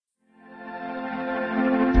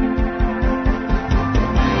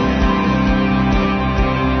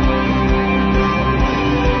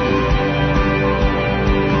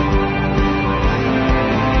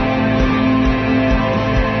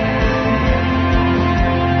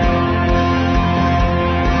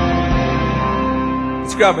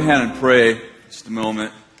grab a hand and pray just a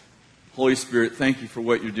moment. Holy Spirit, thank you for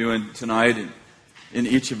what you're doing tonight and in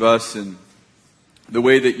each of us, and the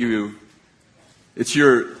way that it's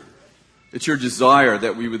your desire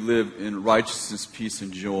that we would live in righteousness, peace,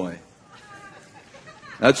 and joy.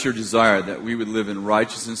 That's your desire, that we would live in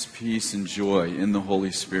righteousness, peace, and joy in the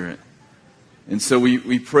Holy Spirit. And so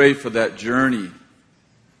we pray for that journey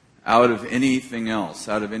out of anything else,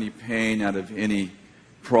 out of any pain, out of any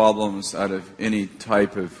problems, out of any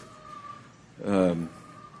type of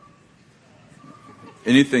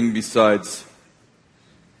anything besides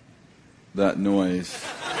that noise.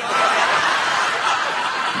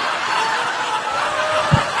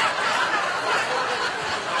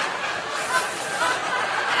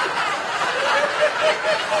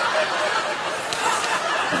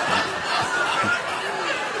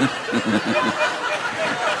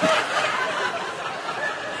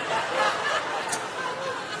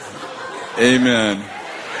 Amen.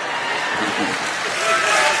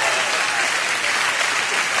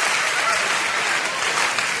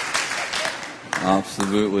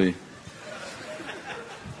 Absolutely.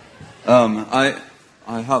 I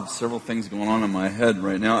have several things going on in my head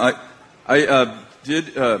right now. I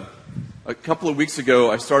did a couple of weeks ago.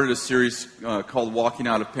 I started a series called "Walking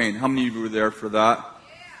Out of Pain." How many of you were there for that?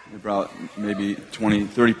 About maybe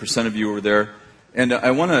 20-30% of you were there. And I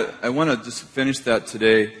want to just finish that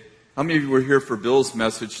today. How many of you were here for Bill's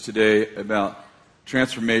message today about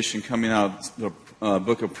transformation coming out of the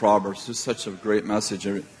book of Proverbs? Just such a great message.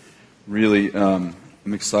 I really am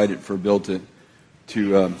excited for Bill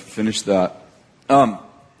to finish that.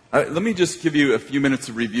 Let me just give you a few minutes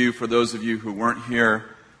of review for those of you who weren't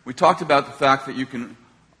here. We talked about the fact that you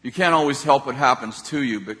can't always help what happens to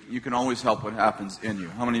you, but you can always help what happens in you.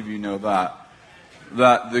 How many of you know that?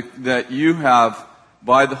 That you have,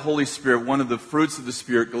 by the Holy Spirit, one of the fruits of the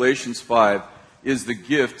Spirit, Galatians 5, is the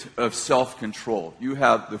gift of self-control. You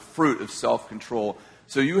have the fruit of self-control.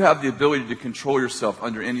 So you have the ability to control yourself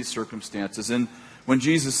under any circumstances. And when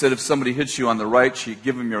Jesus said, if somebody hits you on the right cheek,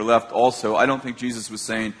 give them your left also, I don't think Jesus was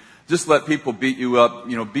saying, just let people beat you up,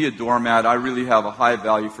 be a doormat. I really have a high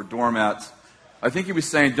value for doormats. I think he was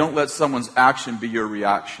saying, don't let someone's action be your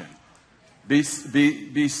reaction. Be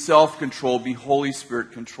self-controlled, be Holy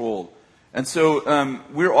Spirit controlled. And so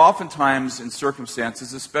we're oftentimes in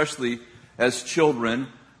circumstances, especially as children,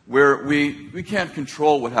 where we can't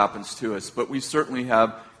control what happens to us, but we certainly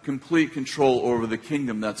have complete control over the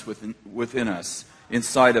kingdom that's within us,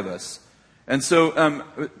 inside of us. And so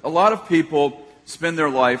a lot of people spend their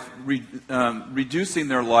life reducing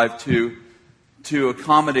their life to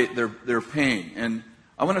accommodate their pain. And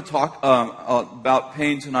I want to talk about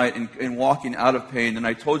pain tonight and walking out of pain. And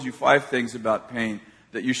I told you 5 things about pain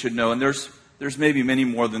that you should know. And there's maybe many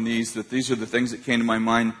more than these, but these are the things that came to my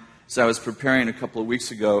mind as I was preparing a couple of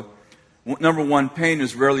weeks ago. Number 1, pain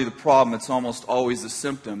is rarely the problem. It's almost always the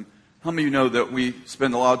symptom. How many of you know that we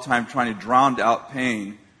spend a lot of time trying to drown out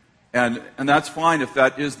pain? And that's fine if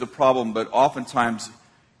that is the problem, but oftentimes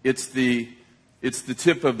it's the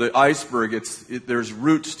tip of the iceberg. There's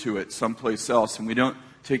roots to it someplace else, and we don't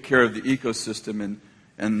take care of the ecosystem,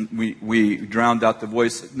 and we drowned out the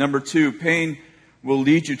voice. Number 2, pain will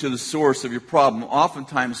lead you to the source of your problem.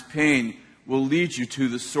 Oftentimes, pain will lead you to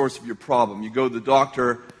the source of your problem. You go to the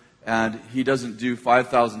doctor, and he doesn't do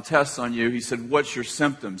 5,000 tests on you. He said, what's your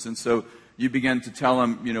symptoms? And so you begin to tell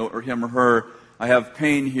him, or him or her, I have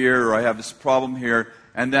pain here, or I have this problem here.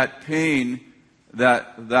 And that pain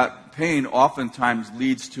oftentimes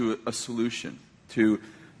leads to a solution.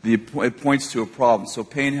 It points to a problem. So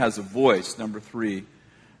pain has a voice, number 3.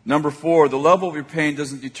 Number 4, the level of your pain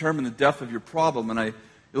doesn't determine the depth of your problem. And I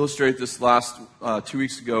illustrated this last 2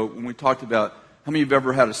 weeks ago when we talked about how many of you have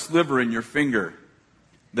ever had a sliver in your finger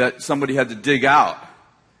that somebody had to dig out.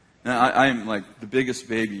 Now, I am like the biggest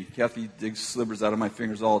baby. Kathy digs slivers out of my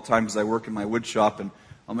fingers all the time because I work in my wood shop, and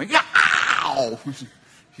I'm like, ow!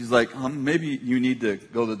 She's like, maybe you need to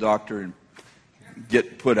go to the doctor and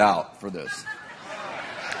get put out for this.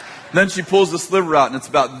 Then she pulls the sliver out, and it's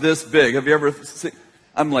about this big. Have you ever seen?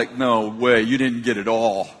 I'm like, no way, you didn't get it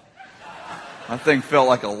all. That thing felt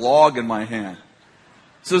like a log in my hand.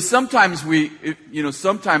 So sometimes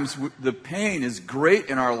the pain is great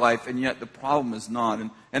in our life, and yet the problem is not.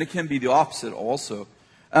 And it can be the opposite also.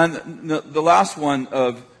 And the last one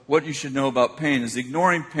of what you should know about pain is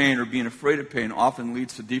ignoring pain or being afraid of pain often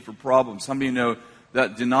leads to deeper problems. Some of you know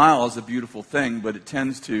that denial is a beautiful thing, but it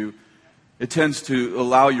tends to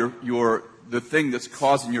allow the thing that's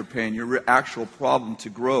causing your pain, your actual problem, to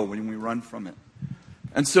grow when we run from it.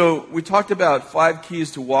 And so we talked about 5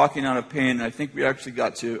 keys to walking out of pain, and I think we actually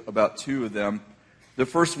got to about 2 of them. The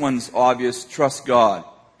first one's obvious: trust God.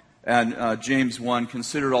 And James 1,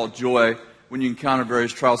 consider it all joy when you encounter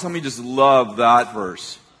various trials. How many just love that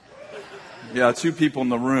verse? Yeah, 2 people in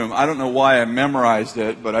the room. I don't know why I memorized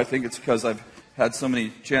it, but I think it's because I've had so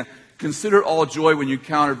many chances. Consider it all joy when you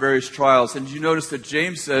encounter various trials. And you notice that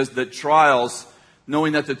James says that trials,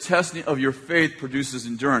 knowing that the testing of your faith produces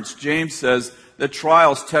endurance. James says that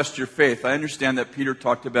trials test your faith. I understand that Peter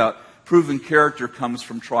talked about proven character comes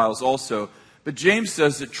from trials also. But James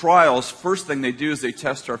says that trials, first thing they do is they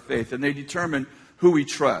test our faith, and they determine who we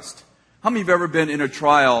trust. How many of you have ever been in a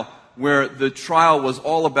trial where the trial was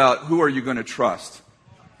all about who are you going to trust?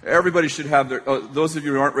 Everybody should have their, those of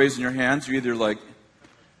you who aren't raising your hands, you're either like,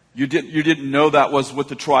 you didn't know that was what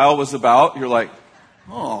the trial was about. You're like,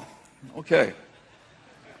 oh, okay.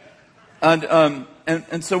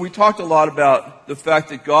 And so we talked a lot about the fact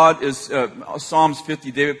that God is, Psalms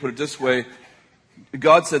 50, David put it this way.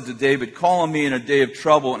 God said to David, call on me in a day of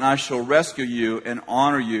trouble, and I shall rescue you and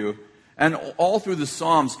honor you. And all through the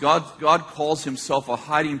Psalms, God calls himself a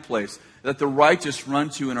hiding place that the righteous run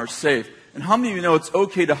to and are safe. And how many of you know it's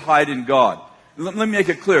okay to hide in God? Let me make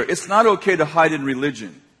it clear. It's not okay to hide in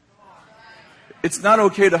religion. It's not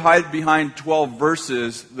okay to hide behind 12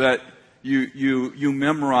 verses that you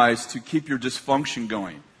memorize to keep your dysfunction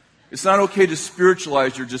going. It's not okay to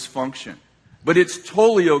spiritualize your dysfunction. But it's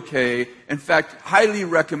totally okay, in fact, highly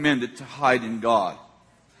recommended to hide in God.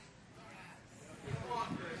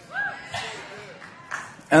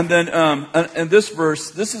 And then, and this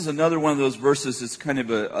verse, this is another one of those verses. It's kind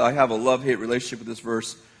of I have a love-hate relationship with this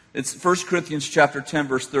verse. It's 1 Corinthians chapter 10,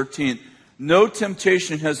 verse 13. No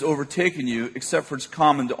temptation has overtaken you except for it's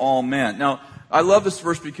common to all men. Now, I love this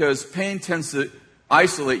verse because pain tends to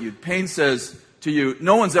isolate you. Pain says to you,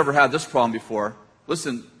 no one's ever had this problem before.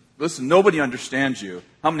 Listen, nobody understands you.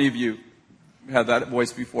 How many of you have that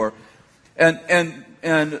voice before? And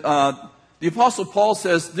the Apostle Paul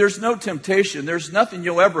says, there's no temptation, there's nothing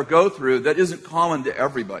you'll ever go through that isn't common to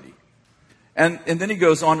everybody. And then he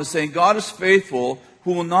goes on to say, God is faithful,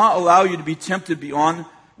 who will not allow you to be tempted beyond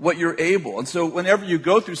what you're able. And so whenever you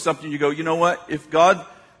go through something, you go, you know what?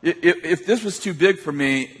 If this was too big for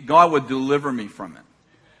me, God would deliver me from it.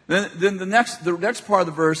 Then the next part of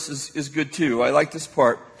the verse is good too. I like this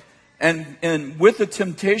part. And with the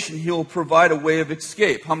temptation, he will provide a way of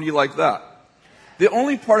escape. How many of you like that? The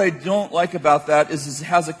only part I don't like about that is it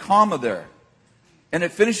has a comma there. And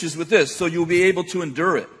it finishes with this, so you'll be able to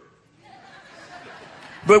endure it.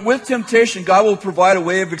 But with temptation, God will provide a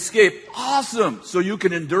way of escape. Awesome! So you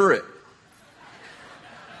can endure it.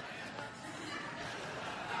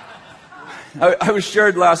 I was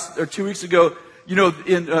shared 2 weeks ago, you know,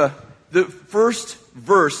 in the first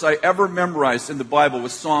verse I ever memorized in the Bible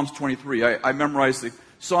was Psalms 23. I memorized the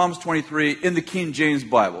Psalms 23 in the King James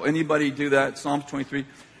Bible. Anybody do that? Psalms 23?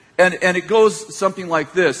 And it goes something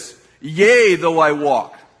like this. Yea, though I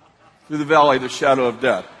walk through the valley of the shadow of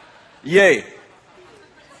death. Yea.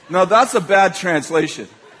 Now that's a bad translation.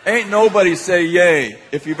 Ain't nobody say yay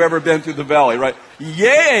if you've ever been through the valley, right?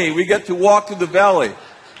 Yay, we get to walk through the valley.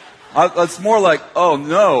 It's more like, oh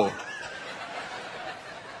no.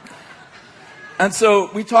 And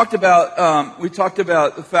so we talked about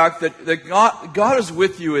the fact that God is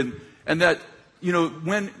with you, and that, you know,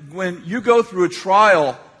 when you go through a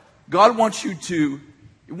trial, God wants you to,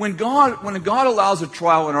 when God allows a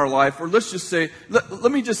trial in our life, or let's just say,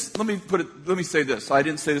 let me say this. I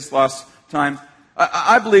didn't say this last time.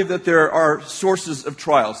 I believe that there are sources of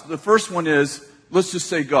trials. The first one is, let's just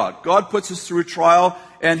say God. God puts us through a trial,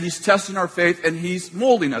 and He's testing our faith, and He's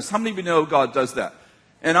molding us. How many of you know God does that?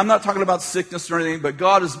 And I'm not talking about sickness or anything, but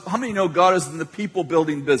how many know God is in the people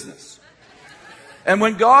building business? And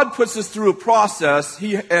when God puts us through a process,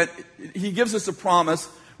 He gives us a promise.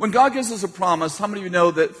 When God gives us a promise, how many of you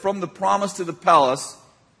know that from the promise to the palace,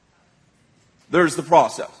 there's the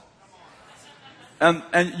process? And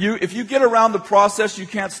if you get around the process, you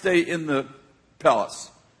can't stay in the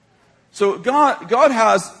palace. So God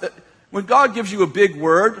has, when God gives you a big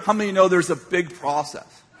word, how many of you know there's a big process?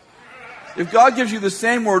 If God gives you the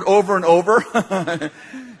same word over and over,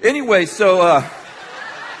 anyway, so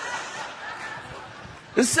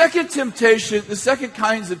the second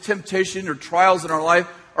kinds of temptation or trials in our life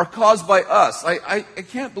are caused by us. I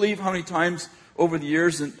can't believe how many times over the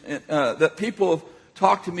years that people have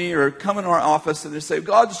talked to me or come in our office and they say,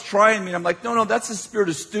 God's trying me. And I'm like, no, that's the spirit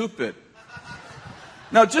of stupid.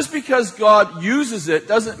 Now, just because God uses it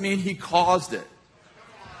doesn't mean He caused it.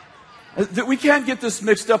 We can't get this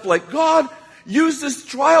mixed up like, God used this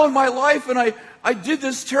trial in my life and I did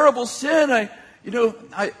this terrible sin.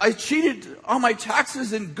 I cheated on my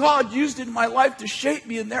taxes and God used it in my life to shape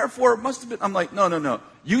me and therefore it must have been. I'm like, no.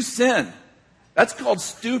 You sin. That's called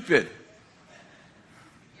stupid.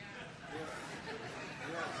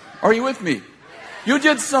 Are you with me? You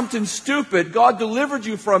did something stupid. God delivered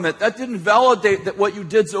you from it. That didn't validate that what you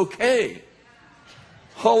did's okay.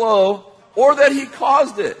 Hello? Or that He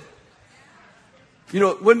caused it. You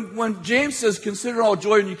know, when James says, consider all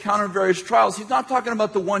joy when you encounter various trials, he's not talking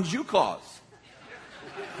about the ones you cause.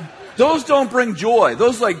 Those don't bring joy.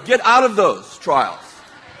 Those get out of those trials.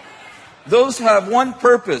 Those have one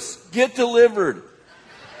purpose: get delivered.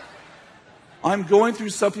 I'm going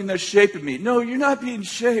through something that's shaping me. No, you're not being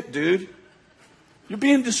shaped, dude. You're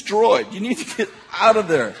being destroyed. You need to get out of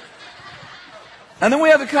there. And then we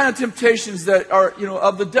have the kind of temptations that are,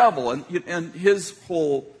 of the devil and his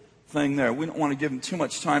whole thing there. We don't want to give him too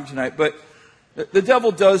much time tonight, but the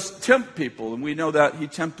devil does tempt people, and we know that he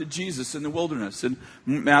tempted Jesus in the wilderness in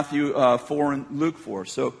Matthew 4 and Luke 4.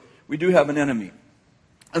 So we do have an enemy.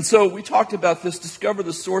 And so we talked about this, discover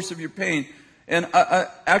the source of your pain. And I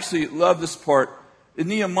actually love this part.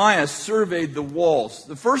 Nehemiah surveyed the walls.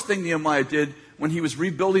 The first thing Nehemiah did when he was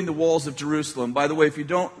rebuilding the walls of Jerusalem. By the way, if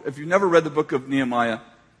you've never read the book of Nehemiah,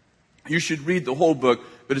 you should read the whole book,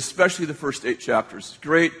 but especially the first 8 chapters.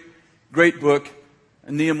 Great book.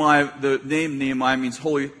 And Nehemiah, the name Nehemiah means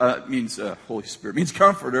Holy Spirit, means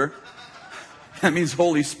comforter. That means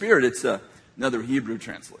Holy Spirit. It's another Hebrew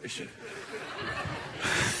translation.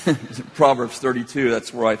 Proverbs 32,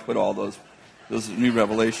 that's where I put all those new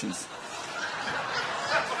revelations.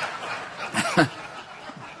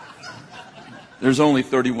 There's only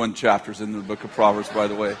 31 chapters in the book of Proverbs, by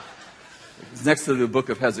the way. It's next to the book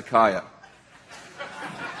of Hezekiah.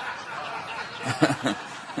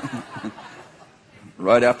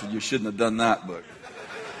 Right after you shouldn't have done that book.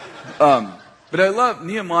 But I love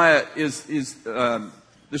Nehemiah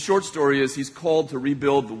the short story is he's called to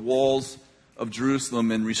rebuild the walls of Jerusalem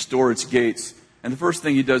and restore its gates. And the first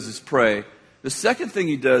thing he does is pray. The second thing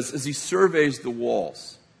he does is he surveys the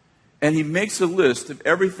walls. And he makes a list of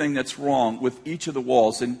everything that's wrong with each of the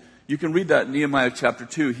walls. And you can read that in Nehemiah chapter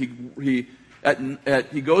 2. He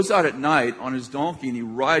goes out at night on his donkey and he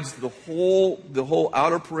rides the whole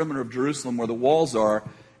outer perimeter of Jerusalem where the walls are.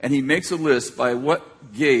 And he makes a list by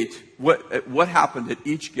what gate, what happened at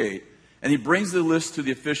each gate. And he brings the list to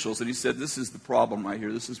the officials and he said, this is the problem right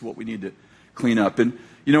here. This is what we need to clean up. And,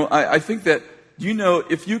 I think that,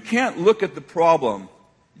 if you can't look at the problem,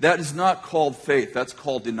 that is not called faith. That's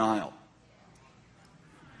called denial.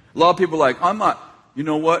 A lot of people are like, I'm not, you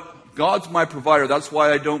know what? God's my provider. That's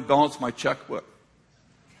why I don't balance my checkbook.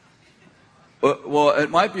 Well, it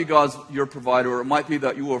might be God's your provider, or it might be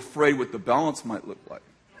that you were afraid what the balance might look like.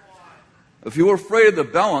 If you were afraid of the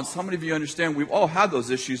balance, how many of you understand we've all had those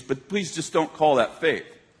issues, but please just don't call that faith.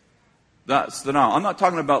 That's denial. I'm not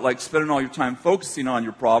talking about spending all your time focusing on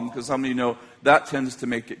your problem, because how many know that tends to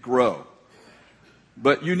make it grow.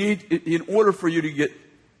 But you need, in order for you to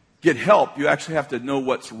get help, you actually have to know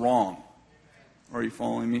what's wrong. Are you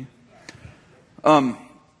following me? And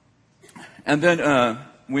then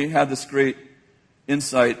we had this great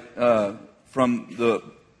insight from the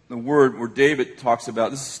word where David talks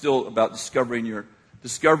about, this is still about discovering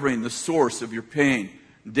the source of your pain.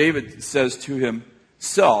 David says to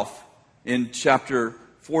himself in chapter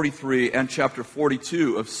 43 and chapter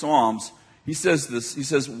 42 of Psalms, he says this, he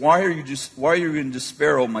says, why are you in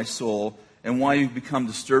despair, O my soul, and why you become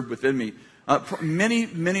disturbed within me?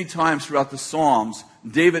 Many times throughout the Psalms,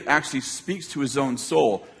 David actually speaks to his own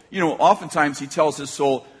soul. Oftentimes he tells his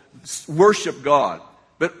soul, worship God.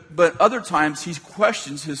 But other times he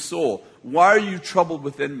questions his soul. Why are you troubled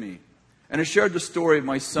within me? And I shared the story of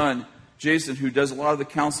my son, Jason, who does a lot of the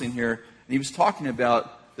counseling here. And he was talking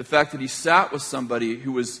about the fact that he sat with somebody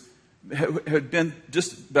who had been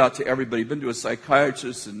just about to everybody, been to a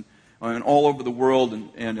psychiatrist and all over the world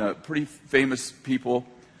and pretty famous people,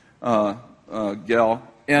 gal.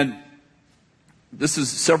 And this is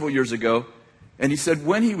several years ago. And he said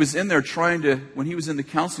when he was in there when he was in the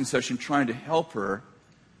counseling session trying to help her,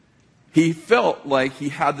 he felt like he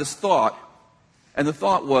had this thought. And the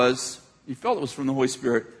thought was, he felt it was from the Holy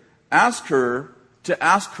Spirit, ask her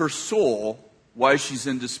soul why she's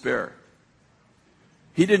in despair.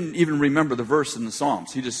 He didn't even remember the verse in the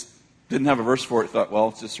Psalms. He just didn't have a verse for it. He thought, well,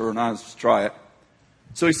 it's just her and I, let's just try it.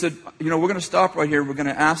 So he said, we're going to stop right here. We're going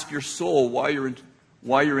to ask your soul why you're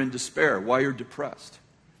in despair, why you're depressed.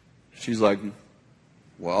 She's like,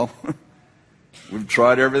 well, we've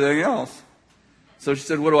tried everything else. So she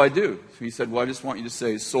said, what do I do? So he said, well, I just want you to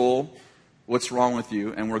say, soul, what's wrong with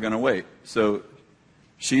you? And we're going to wait. So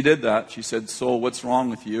she did that. She said, soul, what's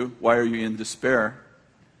wrong with you? Why are you in despair?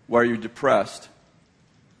 Why are you depressed?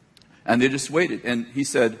 And they just waited. And he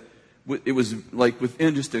said, it was like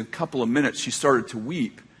within just a couple of minutes, she started to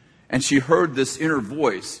weep. And she heard this inner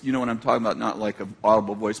voice, you know what I'm talking about, not like an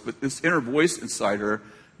audible voice, but this inner voice inside her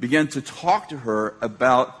began to talk to her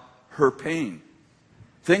about her pain.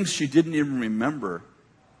 Things she didn't even remember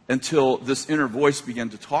until this inner voice began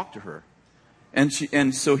to talk to her.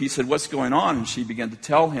 And so he said, what's going on? And she began to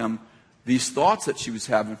tell him these thoughts that she was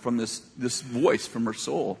having from this voice from her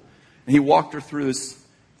soul. And he walked her through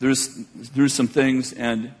some things,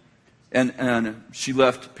 and she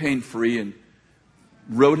left pain-free, and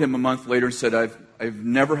wrote him a month later and said, I've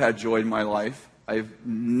never had joy in my life. I've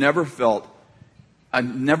never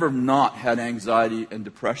not had anxiety and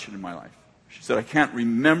depression in my life. She said, I can't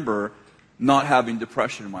remember not having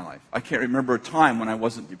depression in my life. I can't remember a time when I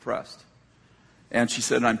wasn't depressed. And she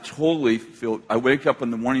said, I wake up in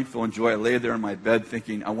the morning feeling joy. I lay there in my bed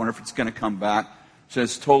thinking, I wonder if it's going to come back. She said,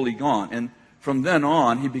 it's totally gone. And from then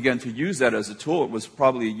on, he began to use that as a tool. It was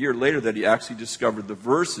probably a year later that he actually discovered the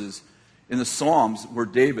verses in the Psalms where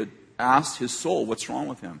David asked his soul, what's wrong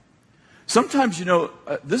with him? Sometimes,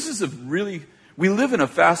 we live in a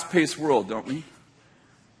fast-paced world, don't we?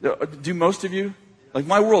 Do most of you? Like,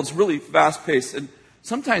 my world's really fast-paced, and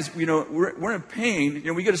sometimes, we're in pain.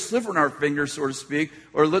 We get a sliver in our finger, so to speak,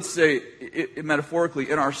 or let's say, metaphorically,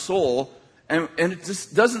 in our soul, and it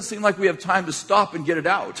just doesn't seem like we have time to stop and get it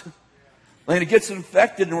out. And it gets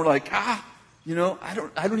infected, and we're like, I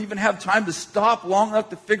don't even have time to stop long enough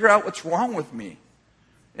to figure out what's wrong with me.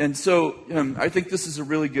 And so, I think this is a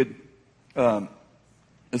really good, I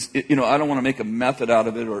don't want to make a method out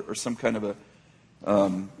of it or some kind of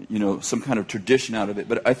some kind of tradition out of it,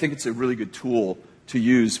 but I think it's a really good tool to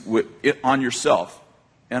use on yourself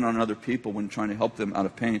and on other people when trying to help them out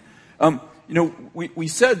of pain. We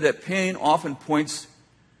said that pain often points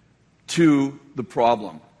to the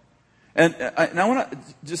problem. And I want to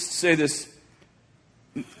just say this.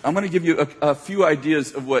 I'm going to give you a few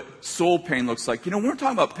ideas of what soul pain looks like. When we're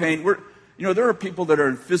talking about pain, there are people that are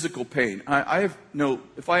in physical pain.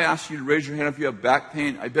 If I asked you to raise your hand if you have back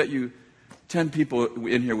pain, I bet you 10 people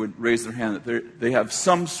in here would raise their hand that they have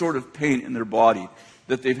some sort of pain in their body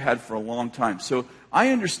that they've had for a long time. So I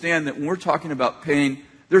understand that when we're talking about pain,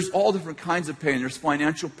 there's all different kinds of pain. There's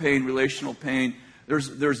financial pain, relational pain.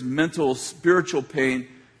 There's mental, spiritual pain.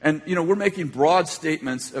 And, we're making broad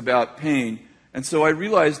statements about pain. And so I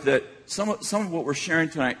realized that some of what we're sharing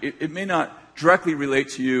tonight, it may not directly relate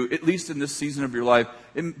to you, at least in this season of your life,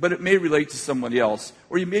 but it may relate to somebody else.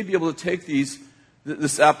 Or you may be able to take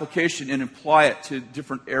this application and apply it to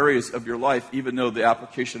different areas of your life, even though the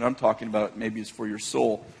application I'm talking about maybe is for your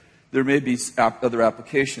soul. There may be other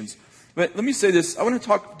applications. But let me say this. I want to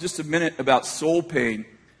talk just a minute about soul pain,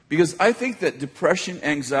 because I think that depression,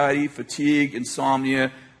 anxiety, fatigue,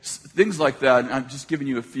 insomnia, things like that, and I'm just giving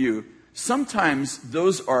you a few, sometimes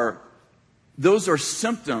those are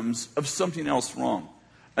symptoms of something else wrong.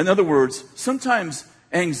 In other words, sometimes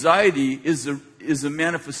anxiety is a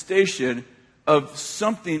manifestation of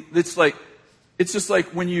something that's like, it's just like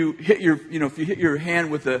when you hit if you hit your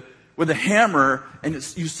hand with a hammer and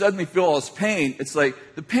you suddenly feel all this pain, it's like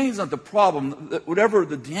the pain's not the problem. Whatever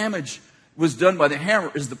the damage was done by the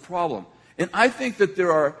hammer is the problem. And I think that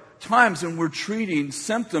there are times when we're treating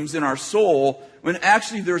symptoms in our soul when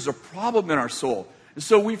actually there's a problem in our soul. And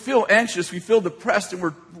so we feel anxious, we feel depressed, and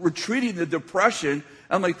we're treating the depression.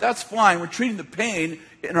 I'm like, that's fine. We're treating the pain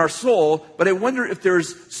in our soul, but I wonder if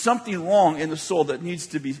there's something wrong in the soul that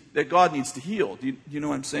God needs to heal. Do you know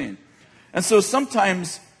what I'm saying? And so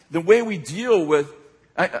sometimes the way we deal with,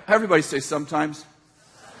 everybody say sometimes.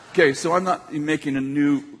 Okay, so I'm not making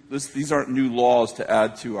these aren't new laws to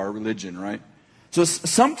add to our religion, right? So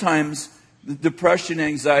sometimes the depression,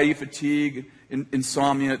 anxiety, fatigue,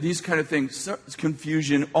 insomnia, these kind of things,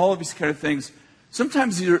 confusion, all of these kind of things,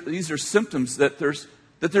 sometimes these are symptoms that there's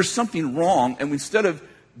something wrong, and instead of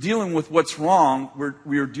dealing with what's wrong,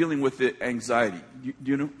 we're dealing with the anxiety.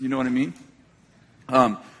 You know what I mean?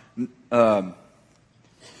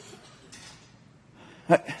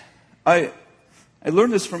 I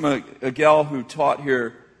learned this from a gal who taught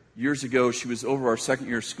here years ago. She was over our second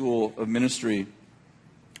year school of ministry.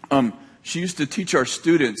 She used to teach our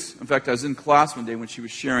students. In fact, I was in class one day when she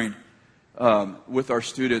was sharing with our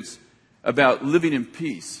students about living in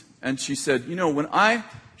peace. And she said,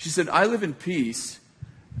 I live in peace,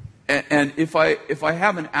 and if I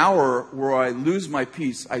have an hour where I lose my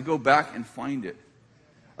peace, I go back and find it.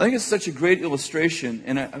 I think it's such a great illustration,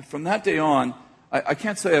 and from that day on, I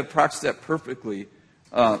can't say I practiced that perfectly.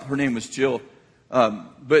 Her name was Jill,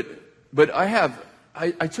 but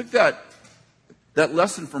I took that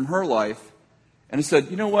lesson from her life, and I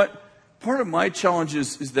said, you know what? Part of my challenge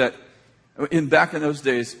is that back in those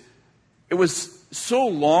days, it was so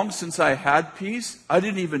long since I had peace, I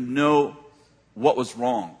didn't even know what was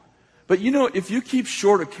wrong. But if you keep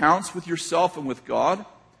short accounts with yourself and with God,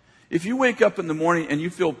 if you wake up in the morning and you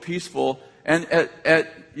feel peaceful, and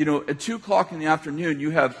at 2 o'clock in the afternoon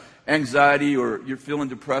you have anxiety or you're feeling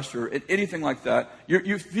depressed or anything like that,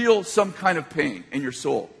 you feel some kind of pain in your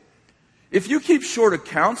soul. If you keep short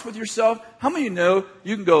accounts with yourself, how many of you know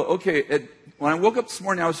you can go, okay, when I woke up this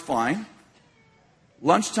morning I was fine.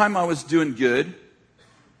 Lunchtime I was doing good.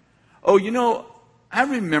 Oh, I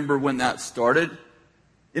remember when that started.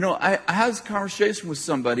 I had this conversation with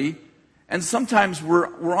somebody, and sometimes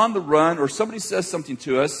we're on the run or somebody says something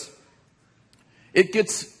to us. It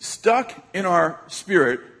gets stuck in our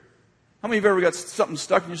spirit. How many of you have ever got something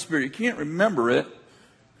stuck in your spirit? You can't remember it,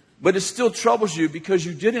 but it still troubles you because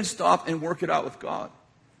you didn't stop and work it out with God.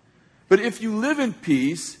 But if you live in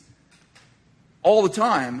peace all the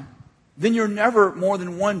time, then you're never more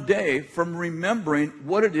than one day from remembering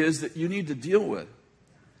what it is that you need to deal with.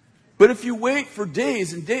 But if you wait for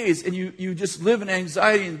days and days and you just live in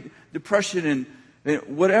anxiety and depression and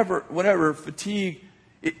whatever, fatigue,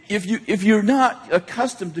 if you're not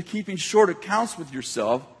accustomed to keeping short accounts with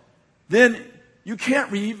yourself, then you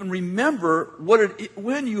can't even remember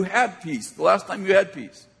when you had peace, the last time you had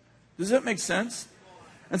peace. Does that make sense?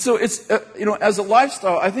 And so it's as a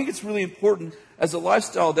lifestyle, I think it's really important as a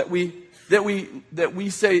lifestyle that we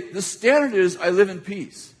say the standard is I live in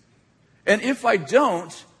peace, and if I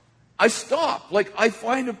don't, I stop. Like I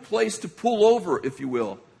find a place to pull over, if you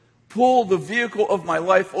will, pull the vehicle of my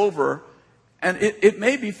life over, and it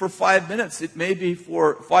may be for 5 minutes, it may be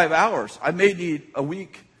for 5 hours, I may need a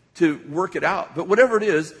week to work it out, but whatever it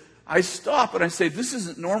is, I stop and I say this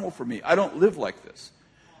isn't normal for me. I don't live like this.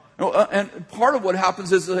 And part of what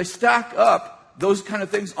happens is that I stack up those kind of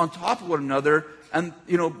things on top of one another, and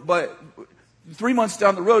but 3 months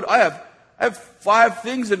down the road, I have 5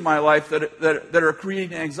 things in my life that are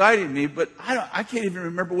creating anxiety in me, but I can't even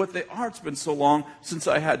remember what they are. It's been so long since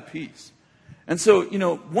I had peace. And so,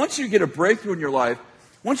 once you get a breakthrough in your life,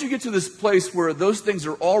 once you get to this place where those things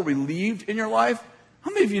are all relieved in your life,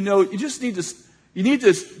 how many of you know you need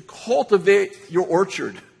to cultivate your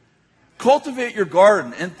orchard, cultivate your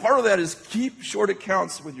garden, and part of that is keep short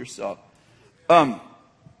accounts with yourself. And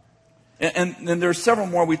then there are several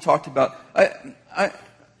more we talked about. I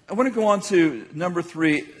want to go on to number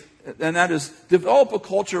 3, and that is develop a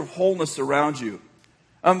culture of wholeness around you.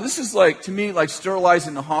 This is to me like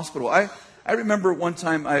sterilizing the hospital. I remember one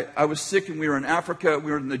time I was sick and we were in Africa. We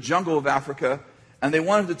were in the jungle of Africa, and they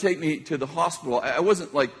wanted to take me to the hospital. I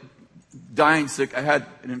wasn't dying sick. I had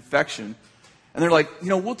an infection. And they're like,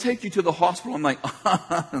 we'll take you to the hospital. I'm like,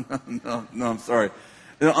 no, I'm sorry.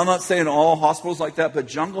 I'm not saying all hospitals like that, but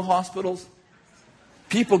jungle hospitals,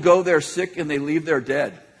 people go there sick and they leave there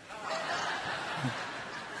dead.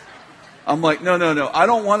 I'm like, no. I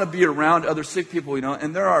don't want to be around other sick people,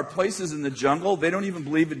 And there are places in the jungle, they don't even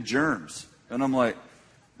believe in germs. And I'm like,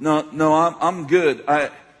 no, I'm good.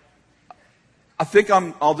 I think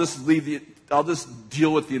I'll just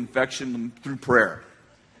deal with the infection through prayer.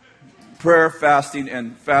 Prayer, fasting,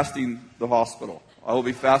 and fasting the hospital. I will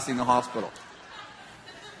be fasting the hospital.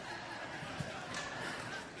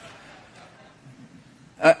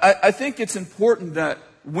 I think it's important that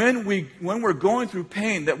when we're going through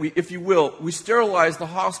pain, that we, if you will, we sterilize the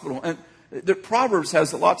hospital. And the Proverbs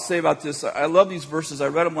has a lot to say about this. I love these verses. I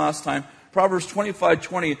read them last time. Proverbs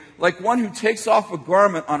 25:20, like one who takes off a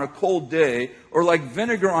garment on a cold day, or like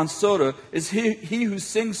vinegar on soda, is he who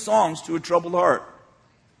sings songs to a troubled heart.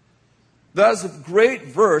 That is a great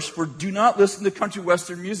verse for do not listen to country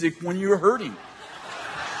western music when you're hurting.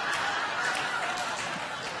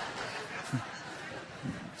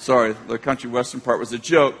 Sorry, the country western part was a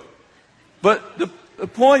joke. But the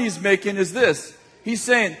point he's making is this. He's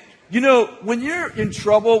saying, when you're in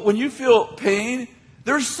trouble, when you feel pain,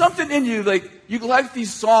 there's something in you, you like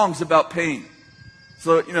these songs about pain.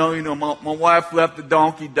 So, my wife left, the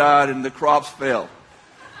donkey died, and the crops failed.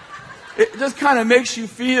 It just kind of makes you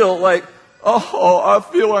feel like, oh, I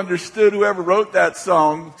feel understood, whoever wrote that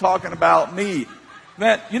song talking about me.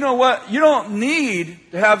 Man, you know what? You don't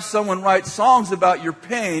need to have someone write songs about your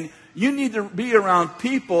pain. You need to be around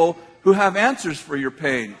people who have answers for your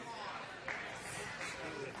pain.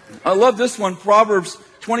 I love this one, Proverbs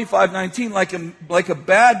 25:19, like a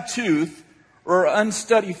bad tooth or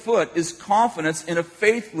unsteady foot is confidence in a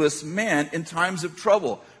faithless man in times of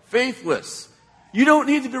trouble. Faithless. You don't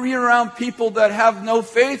need to be around people that have no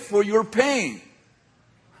faith for your pain.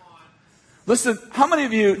 Listen, how many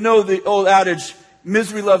of you know the old adage,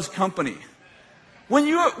 misery loves company? When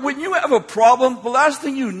you have a problem, the last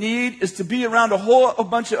thing you need is to be around a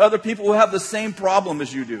bunch of other people who have the same problem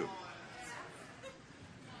as you do.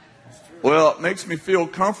 Well, it makes me feel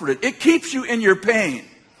comforted. It keeps you in your pain.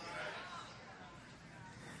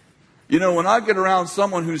 You know, when I get around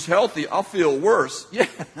someone who's healthy, I'll feel worse. Yeah,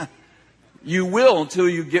 you will until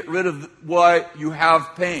you get rid of why you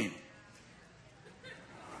have pain.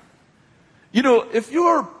 You know, if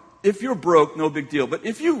you're broke, no big deal. But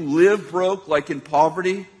if you live broke, like in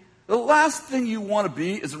poverty, the last thing you want to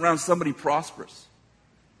be is around somebody prosperous.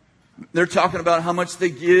 They're talking about how much they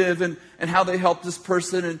give and how they help this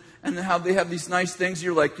person and how they have these nice things.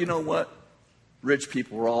 You're like, you know what? Rich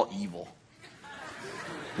people are all evil.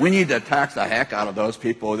 We need to tax the heck out of those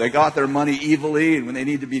people. They got their money evilly, and when they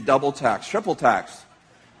need to be double taxed, triple taxed.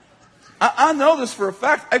 I know this for a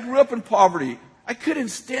fact. I grew up in poverty. I couldn't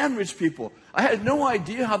stand rich people. I had no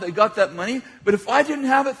idea how they got that money, but if I didn't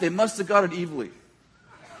have it, they must have got it evilly.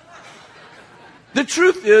 The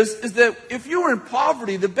truth is that if you are in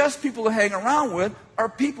poverty, the best people to hang around with are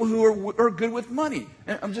people who are good with money.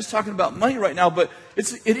 And I'm just talking about money right now, but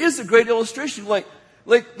it is a great illustration. Like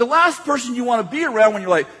the last person you want to be around when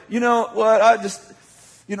you're like, you know what,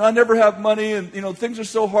 I never have money, and things are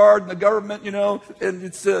so hard, and the government, and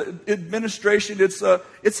it's administration,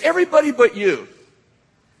 it's everybody but you.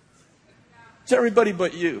 It's everybody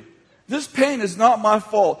but you. This pain is not my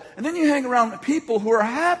fault. And then you hang around people who are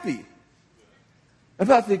happy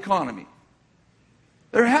about the economy.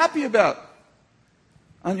 They're happy about it.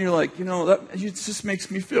 And you're like, it just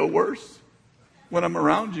makes me feel worse when I'm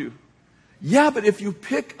around you. Yeah, but if you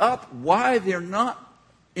pick up why they're not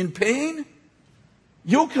in pain,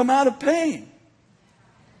 you'll come out of pain.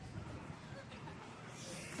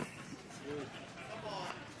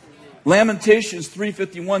 Lamentations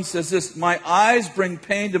 3:51 says this, my eyes bring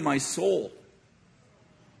pain to my soul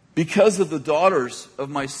because of the daughters of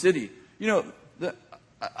my city.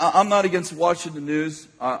 I'm not against watching the news.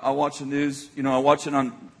 I watch the news.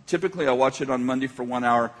 Typically I watch it on Monday for 1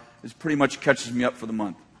 hour. It pretty much catches me up for the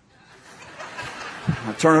month.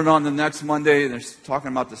 I turn it on the next Monday, and they're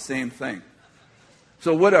talking about the same thing.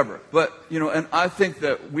 So whatever. But, and I think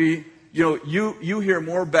that you hear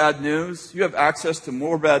more bad news. You have access to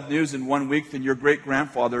more bad news in 1 week than your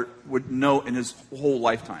great-grandfather would know in his whole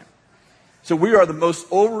lifetime. So we are the most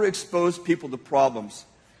overexposed people to problems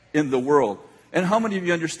in the world. And how many of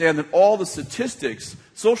you understand that all the statistics,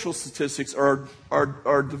 social statistics, are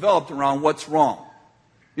developed around what's wrong?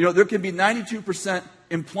 There can be 92%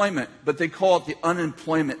 employment, but they call it the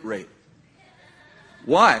unemployment rate.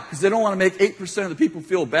 Why? Because they don't want to make 8% of the people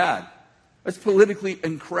feel bad. That's politically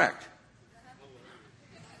incorrect.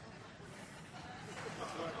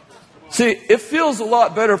 See, it feels a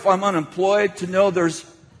lot better if I'm unemployed to know there's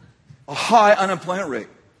a high unemployment rate.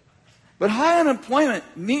 But high unemployment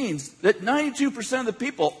means that 92% of the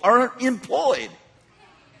people aren't employed.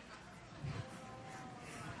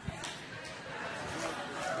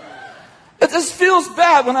 This feels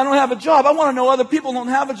bad when I don't have a job. I want to know other people don't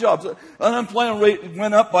have a job. The unemployment rate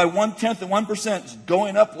went up by 0.1% of 1%. It's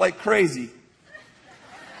going up like crazy.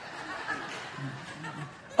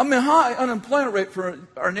 High unemployment rate for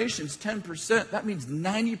our nation is 10%. That means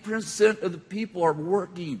 90% of the people are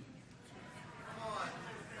working.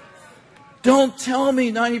 Don't tell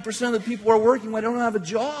me 90% of the people are working when I don't have a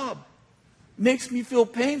job. It makes me feel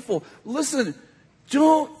painful. Listen,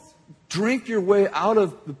 don't drink your way out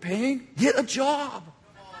of the pain. Get a job.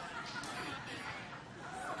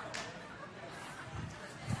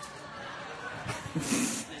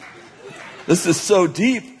 This is so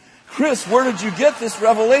deep. Chris, where did you get this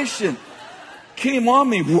revelation? Came on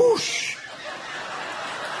me, whoosh.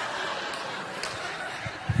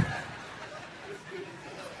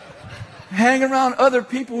 Hang around other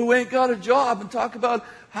people who ain't got a job and talk about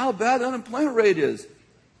how bad the unemployment rate is.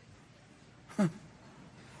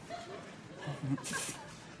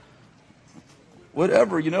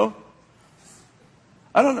 Whatever, I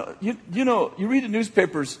don't know. You read the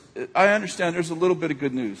newspapers. I understand there's a little bit of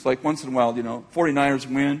good news. Like once in a while, 49ers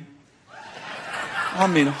win.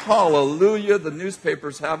 Hallelujah, the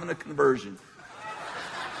newspaper's having a conversion.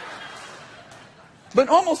 But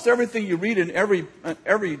almost everything you read in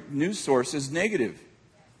every news source is negative.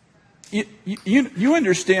 You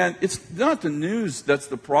understand, it's not the news that's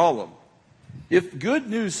the problem. If good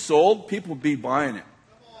news sold, people would be buying it.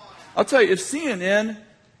 I'll tell you, if CNN,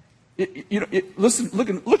 listen, look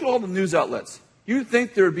at all the news outlets. You'd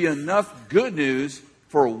think there would be enough good news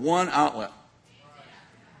for one outlet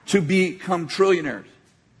to become trillionaires.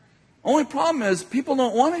 Only problem is people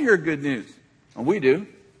don't want to hear good news. And we do.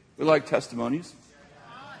 We like testimonies.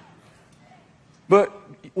 But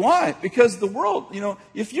why? Because the world,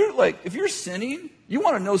 if you're sinning, you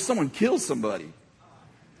want to know someone killed somebody.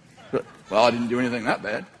 Well, I didn't do anything that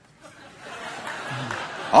bad.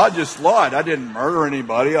 I just lied. I didn't murder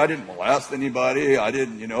anybody. I didn't molest anybody. I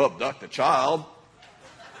didn't, abduct a child.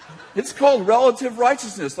 It's called relative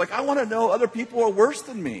righteousness. Like, I want to know other people are worse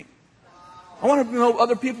than me. I want to know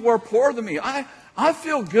other people are poorer than me. I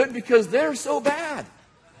feel good because they're so bad.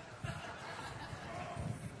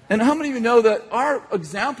 And how many of you know that our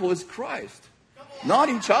example is Christ, not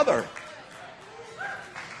each other?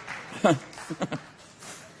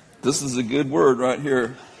 This is a good word right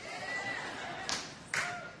here.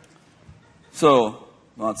 So,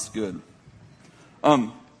 that's good.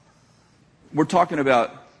 We're talking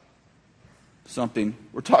about something.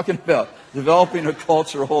 We're talking about developing a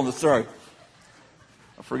culture of wholeness. Sorry,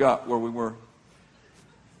 I forgot where we were.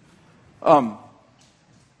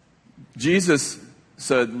 Jesus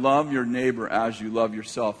said, love your neighbor as you love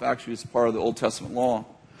yourself. Actually, it's part of the Old Testament law.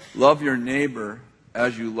 Love your neighbor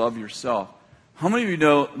as you love yourself. How many of you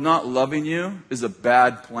know not loving you is a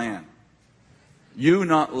bad plan? You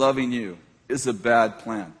not loving you is a bad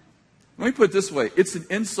plan. Let me put it this way. It's an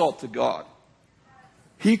insult to God.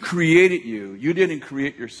 He created you. You didn't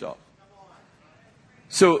create yourself.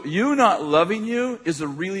 So you not loving you is a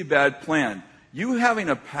really bad plan. You having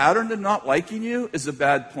a pattern of not liking you is a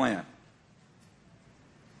bad plan.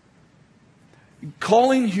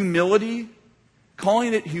 Calling it humility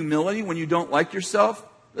when you don't like yourself,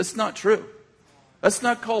 that's not true. That's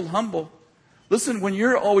not called humble. Listen, when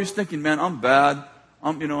you're always thinking, man, I'm bad,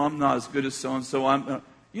 I'm not as good as so-and-so, how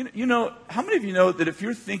many of you know that if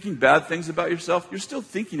you're thinking bad things about yourself, you're still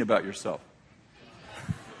thinking about yourself?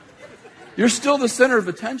 You're still the center of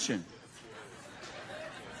attention.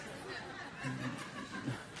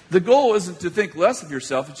 The goal isn't to think less of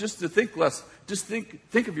yourself, it's just to think less. Just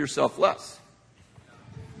think of yourself less.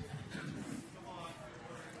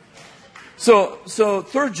 So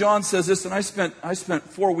 3 John says this, and I spent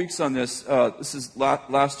 4 weeks on this. This is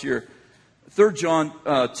last year. 3 John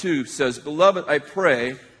 2 says, Beloved, I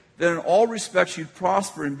pray that in all respects you'd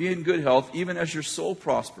prosper and be in good health, even as your soul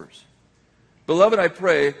prospers. Beloved, I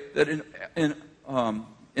pray that in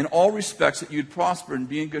all respects that you'd prosper and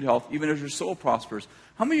be in good health, even as your soul prospers.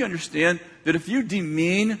 How many of you understand that if you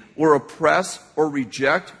demean or oppress or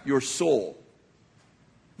reject your soul,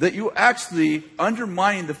 that you actually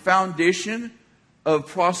undermine the foundation of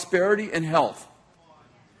prosperity and health?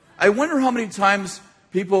 I wonder how many times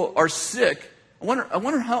people are sick. I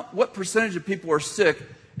wonder what percentage of people are sick.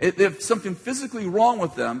 They have something physically wrong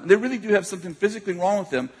with them. They really do have something physically wrong with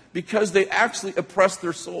them because they actually oppress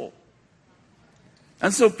their soul.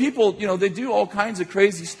 And so people, they do all kinds of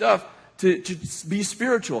crazy stuff to be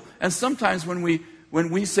spiritual. And sometimes when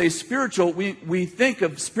we say spiritual, we think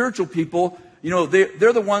of spiritual people.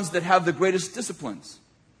 They're the ones that have the greatest disciplines.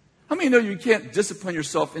 How many know you can't discipline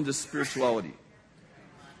yourself into spirituality?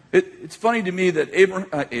 It's funny to me that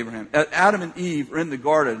Adam and Eve are in the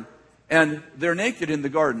garden, and they're naked in the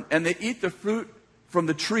garden, and they eat the fruit from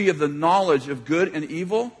the tree of the knowledge of good and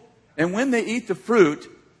evil, and when they eat the fruit,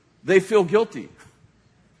 they feel guilty.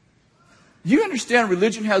 You understand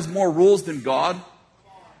religion has more rules than God?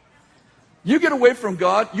 You get away from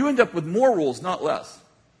God, you end up with more rules, not less.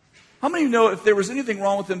 How many of you know if there was anything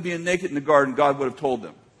wrong with them being naked in the garden, God would have told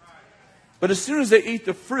them? But as soon as they eat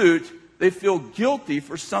the fruit, they feel guilty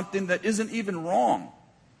for something that isn't even wrong.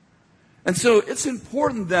 And so it's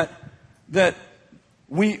important that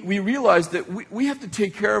we realize that we have to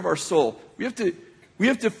take care of our soul. We have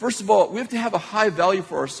to, first of all, we have to have a high value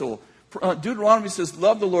for our soul. Deuteronomy says,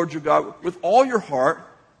 love the Lord your God with all your heart,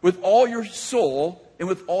 with all your soul, and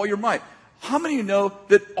with all your might. How many of you know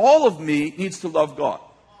that all of me needs to love God?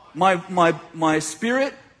 My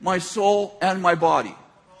spirit, my soul, and my body.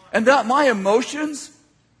 And that my emotions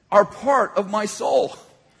are part of my soul.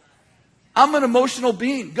 I'm an emotional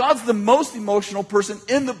being. God's the most emotional person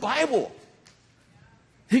in the Bible.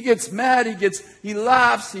 He gets mad, he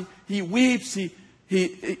laughs, he weeps,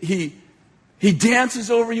 he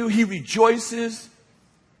dances over you, he rejoices.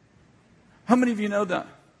 How many of you know that?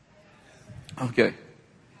 Okay.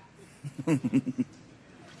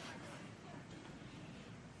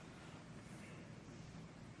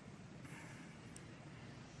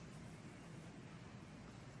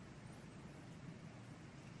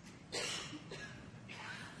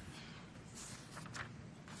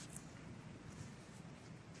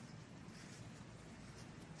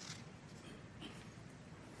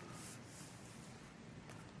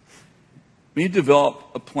 We need to develop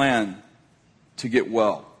a plan to get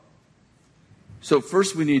well. So the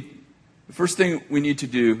first thing we need to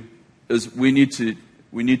do is we need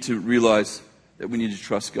to realize that we need to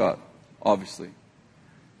trust God, obviously.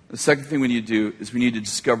 The second thing we need to do is we need to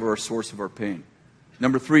discover our source of our pain.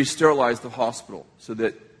 Number 3, sterilize the hospital so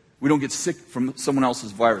that we don't get sick from someone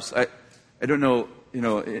else's virus. I don't know,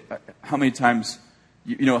 how many times,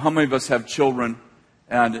 how many of us have children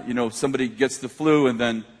and, somebody gets the flu and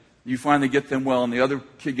then you finally get them well and the other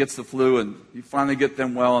kid gets the flu and you finally get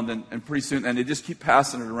them well and pretty soon, and they just keep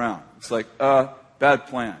passing it around. It's like, bad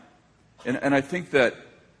plan. And I think that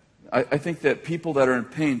people that are in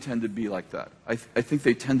pain tend to be like that. I think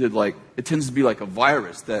it tends to be like a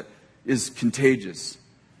virus that is contagious.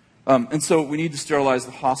 And so we need to sterilize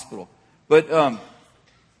the hospital. But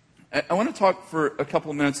I want to talk for a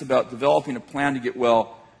couple of minutes about developing a plan to get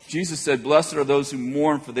well. Jesus said, "Blessed are those who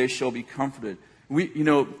mourn, for they shall be comforted."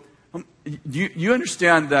 You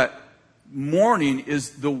understand that mourning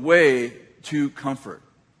is the way to comfort.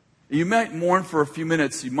 You might mourn for a few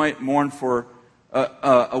minutes. You might mourn for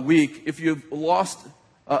a week. If you've lost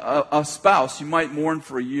a spouse, you might mourn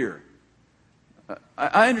for a year.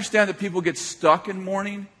 I understand that people get stuck in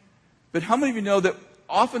mourning, but how many of you know that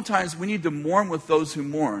oftentimes we need to mourn with those who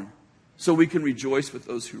mourn so we can rejoice with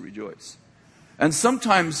those who rejoice? And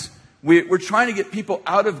sometimes we're trying to get people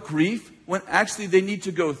out of grief when actually they need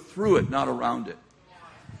to go through it, not around it.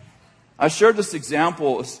 I shared this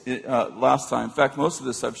example last time. In fact, most of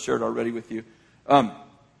this I've shared already with you.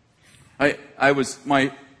 My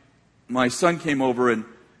son came over and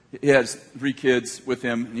he has 3 kids with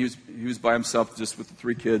him, and he was by himself just with the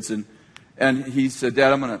 3 kids, and he said,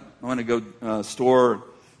 "Dad, I'm gonna go store,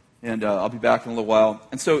 and I'll be back in a little while."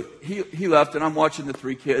 And so he left, and I'm watching the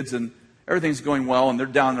 3 kids, and everything's going well, and they're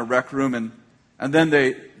down in the rec room, and then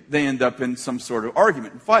they end up in some sort of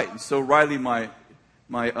argument and fight. And so Riley, my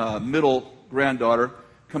middle granddaughter,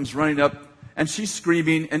 comes running up. And she's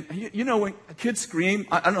screaming, and when kids scream,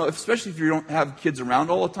 I don't know, especially if you don't have kids around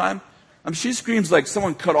all the time, she screams like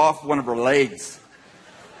someone cut off one of her legs.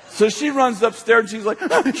 So she runs upstairs and she's like,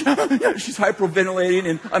 she's hyperventilating,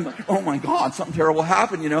 and I'm like, oh my God, something terrible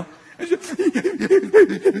happened,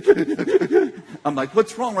 I'm like,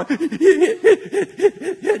 what's wrong? Hit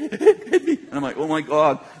me. And I'm like, oh my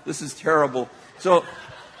God, this is terrible. So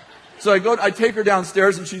I take her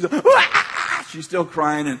downstairs and she's still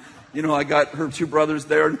crying, and I got her 2 brothers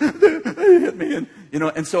there, and they hit me,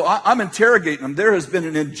 and so I'm interrogating them. There has been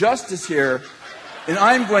an injustice here, and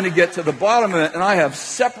I'm going to get to the bottom of it, and I have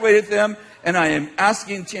separated them, and I am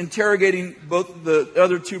interrogating both the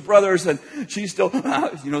other 2 brothers, and she's still,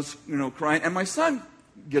 crying. And my son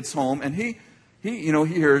gets home, and he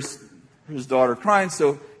hears his daughter crying,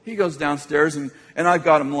 so he goes downstairs, and I've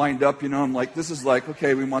got him lined up, I'm like, this is like,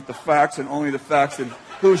 okay, we want the facts, and only the facts, and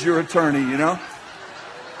who's your attorney,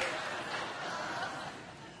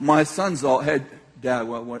 My son's all, "Hey, Dad,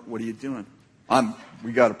 what are you doing?"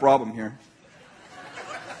 We got a problem here.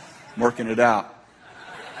 I'm working it out.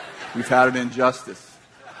 We've had an injustice.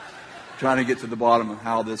 Trying to get to the bottom of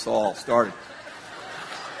how this all started.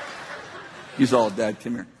 He's all, "Dad,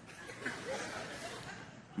 come here."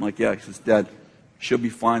 I'm like, "Yeah." He says, "Dad, she'll be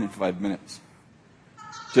fine in 5 minutes.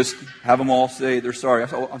 Just have them all say they're sorry."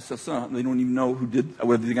 I said, "Son, they don't even know who did,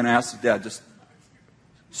 whether they're going to ask." Dad, just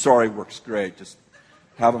sorry works great. Just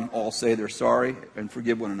have them all say they're sorry and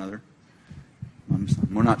forgive one another.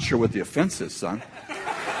 We're not sure what the offense is, son.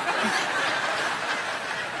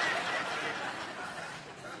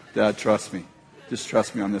 Dad, trust me. Just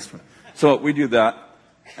trust me on this one. So we do that.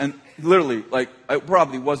 And literally, it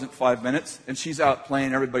probably wasn't 5 minutes, and she's out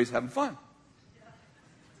playing, everybody's having fun.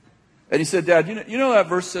 And he said, "Dad, you know that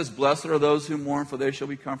verse says, 'Blessed are those who mourn, for they shall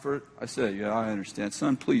be comforted'?" I said, "Yeah, I understand."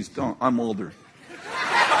 "Son, please don't. I'm older."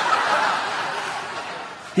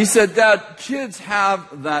 He said, "Dad, kids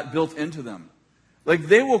have that built into them.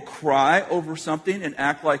 They will cry over something and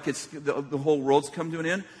act like it's the whole world's come to an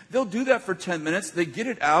end. They'll do that for 10 minutes. They get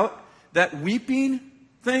it out. That weeping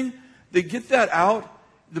thing, they get that out.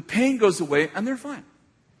 The pain goes away, and they're fine.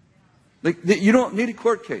 You don't need a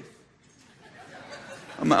court case."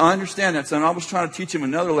 I understand that, son. I was trying to teach him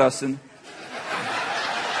another lesson.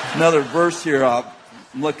 Another verse here I'm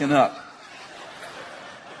looking up.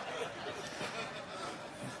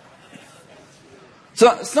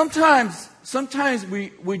 So sometimes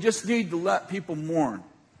we just need to let people mourn.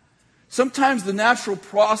 Sometimes the natural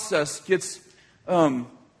process gets, I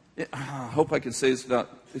hope I can say this without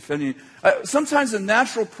offending. Sometimes the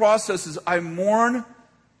natural process is I mourn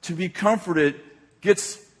to be comforted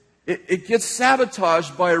gets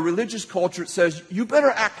sabotaged by a religious culture that says you better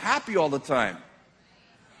act happy all the time.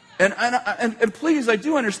 And please, I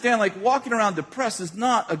do understand, walking around depressed is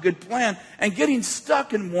not a good plan, and getting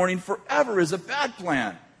stuck in mourning forever is a bad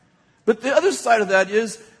plan. But the other side of that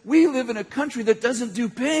is we live in a country that doesn't do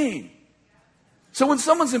pain. So when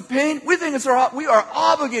someone's in pain, we think we are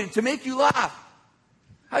obligated to make you laugh.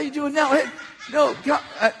 How you doing now? Hey, no, God.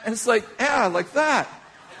 And it's like, yeah, like that.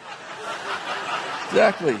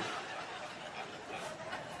 Exactly.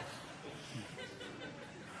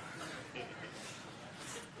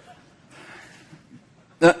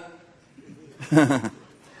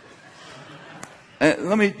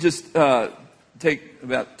 Let me just take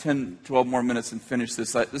about 10, 12 more minutes and finish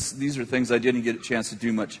this. These are things I didn't get a chance to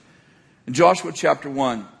do much. In Joshua chapter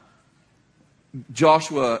 1,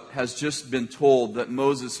 Joshua has just been told that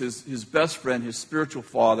Moses, his best friend, his spiritual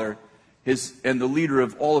father, and the leader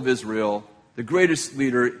of all of Israel, the greatest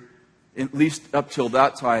leader, at least up till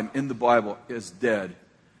that time in the Bible, is dead.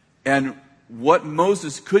 And what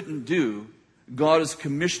Moses couldn't do, God is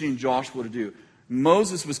commissioning Joshua to do.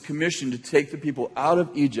 Moses was commissioned to take the people out of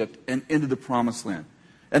Egypt and into the promised land.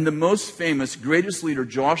 And the most famous, greatest leader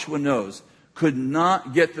Joshua knows could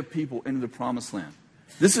not get the people into the promised land.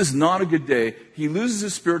 This is not a good day. He loses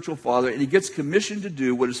his spiritual father, and he gets commissioned to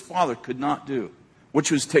do what his father could not do,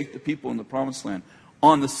 which was take the people in the promised land.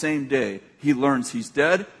 On the same day, he learns he's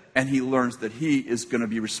dead, and he learns that he is going to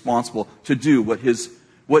be responsible to do what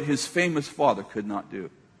his famous father could not do.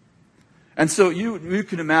 And so you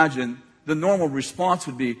can imagine the normal response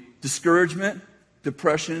would be discouragement,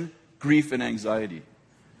 depression, grief, and anxiety.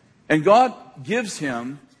 And God gives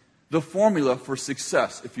him the formula for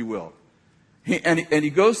success, if you will. And he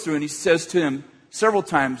goes through and he says to him several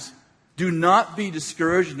times, do not be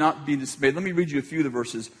discouraged, not be dismayed. Let me read you a few of the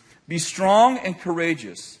verses. Be strong and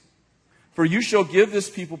courageous, for you shall give this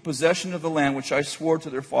people possession of the land which I swore to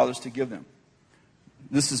their fathers to give them.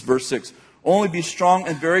 This is verse 6. Only be strong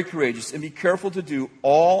and very courageous, and be careful to do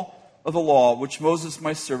all of the law which Moses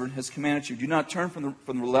my servant has commanded you. Do not turn from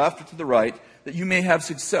the left or to the right, that you may have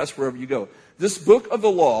success wherever you go. This book of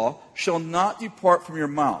the law shall not depart from your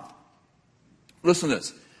mouth. Listen to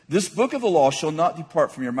this. This book of the law shall not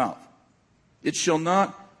depart from your mouth. It shall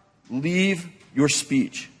not leave your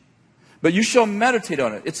speech, but you shall meditate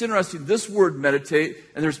on it. It's interesting. This word meditate,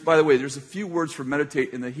 and by the way, there's a few words for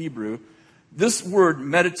meditate in the Hebrew. This word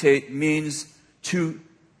meditate means to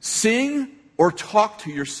sing or talk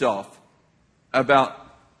to yourself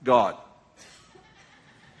about God.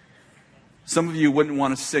 Some of you wouldn't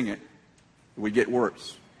want to sing it. It would get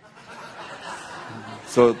worse.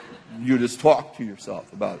 So you just talk to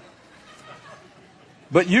yourself about it.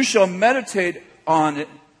 But you shall meditate on it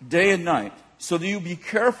day and night, so that you be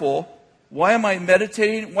careful. Why am I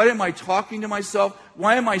meditating? Why am I talking to myself?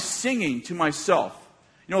 Why am I singing to myself?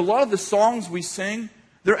 You know, a lot of the songs we sing,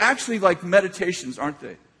 they're actually like meditations, aren't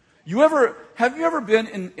they? Have you ever been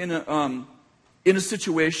in a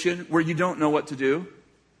situation where you don't know what to do,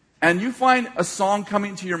 and you find a song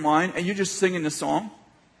coming to your mind, and you're just singing the song?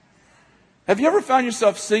 Have you ever found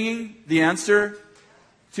yourself singing the answer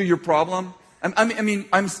to your problem? I mean,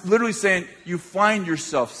 I'm literally saying you find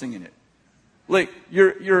yourself singing it. Like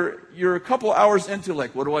you're a couple hours into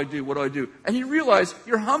like, what do I do? What do I do? And you realize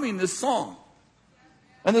you're humming this song,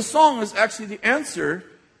 and the song is actually the answer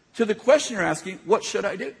to the question you're asking. What should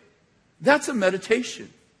I do? That's a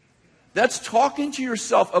meditation. That's talking to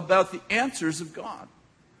yourself about the answers of God.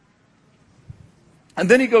 And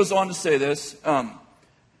then he goes on to say this.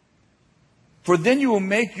 For then you will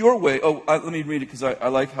make your way. Let me read it because I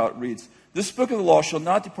like how it reads. This book of the law shall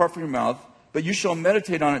not depart from your mouth, but you shall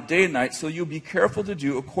meditate on it day and night, so you'll be careful to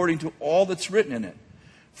do according to all that's written in it.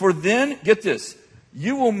 For then, get this,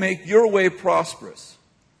 you will make your way prosperous,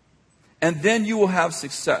 and then you will have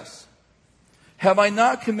success. Have I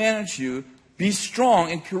not commanded you, be strong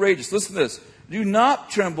and courageous? Listen to this. Do not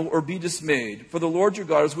tremble or be dismayed, for the Lord your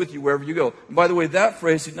God is with you wherever you go. And by the way, that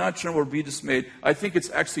phrase, do not tremble or be dismayed, I think it's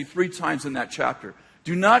actually 3 times in that chapter.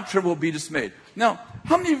 Do not tremble or be dismayed. Now,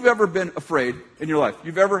 how many of you have ever been afraid in your life?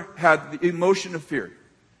 You've ever had the emotion of fear?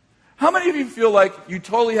 How many of you feel like you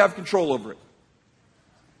totally have control over it?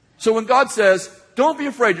 So when God says, don't be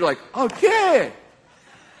afraid, you're like, okay.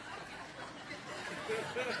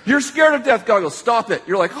 You're scared of death. God goes, stop it.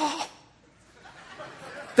 You're like, oh,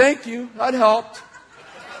 thank you. That helped.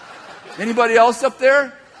 Anybody else up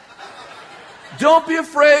there? Don't be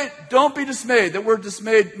afraid. Don't be dismayed. The word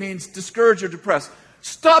dismayed means discouraged or depressed.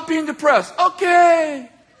 Stop being depressed. Okay.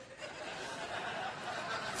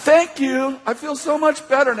 Thank you. I feel so much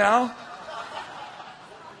better now.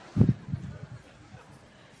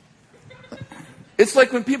 It's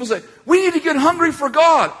like when people say, we need to get hungry for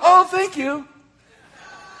God. Oh, thank you.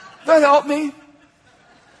 That helped me.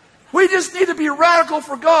 We just need to be radical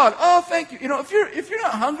for God. Oh, thank you. You know, if you're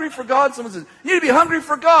not hungry for God, someone says, you need to be hungry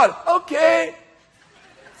for God. Okay.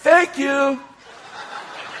 Thank you.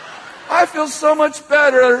 I feel so much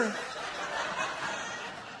better.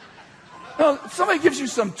 No, if somebody gives you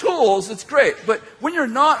some tools, it's great. But when you're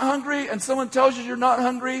not hungry and someone tells you you're not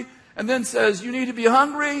hungry and then says you need to be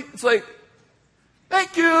hungry, it's like,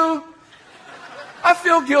 thank you. I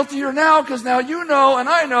feel guiltier now because now you know and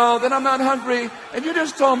I know that I'm not hungry and you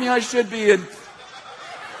just told me I should be. And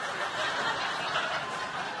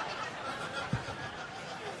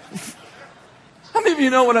how many of you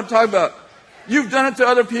know what I'm talking about? You've done it to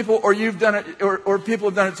other people or you've done it or people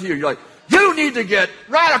have done it to you. You're like, you need to get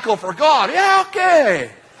radical for God. Yeah,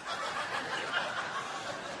 okay.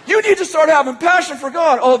 You need to start having passion for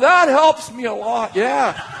God. Oh, that helps me a lot.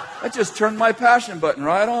 Yeah. That just turned my passion button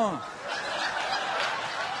right on.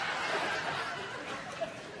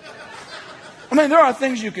 I mean, there are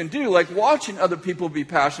things you can do, like watching other people be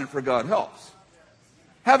passionate for God helps.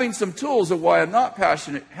 Having some tools of why I'm not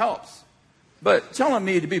passionate helps. But telling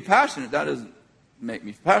me to be passionate, that doesn't make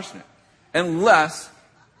me passionate. Unless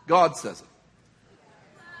God says it.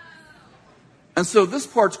 And so this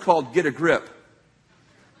part's called get a grip.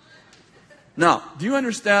 Now, do you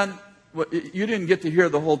understand? You didn't get to hear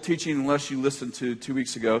the whole teaching unless you listened to 2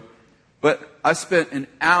 weeks ago. But I spent an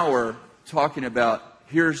hour talking about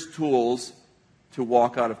here's tools to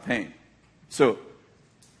walk out of pain. So,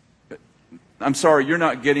 I'm sorry, you're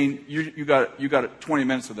not getting, you got 20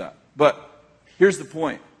 minutes of that. But here's the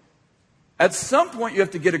point. At some point, you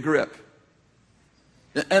have to get a grip.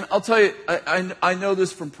 And I'll tell you, I know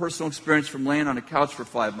this from personal experience from laying on a couch for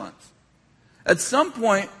 5 months. At some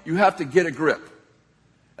point, you have to get a grip.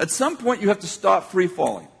 At some point, you have to stop free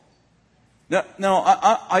falling. Now,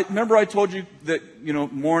 I remember I told you that,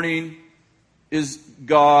 mourning is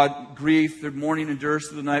God, grief, the morning endures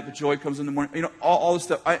through the night, but joy comes in the morning. All this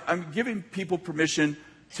stuff. I'm giving people permission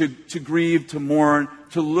to grieve, to mourn,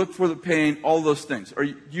 to look for the pain, all those things. Or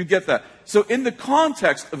you get that. So in the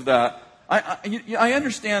context of that, I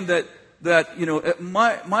understand that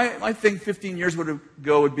my thing 15 years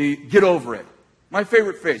ago would be, get over it. My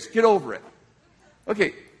favorite phrase, get over it.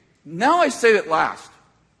 Okay, now I say it last.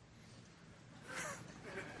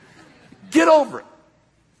 Get over it.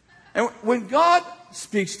 And when God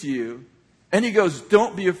speaks to you, and He goes,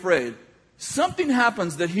 don't be afraid, something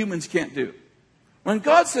happens that humans can't do. When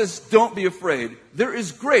God says, don't be afraid, there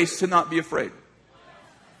is grace to not be afraid.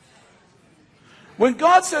 When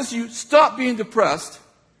God says you stop being depressed,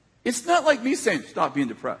 it's not like me saying stop being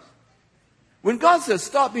depressed. When God says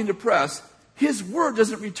stop being depressed, His word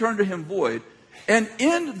doesn't return to Him void. And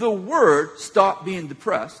in the word, stop being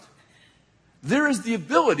depressed, there is the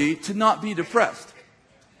ability to not be depressed.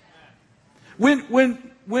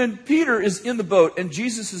 When Peter is in the boat and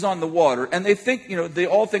Jesus is on the water, and they think, they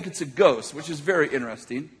all think it's a ghost, which is very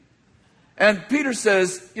interesting. And Peter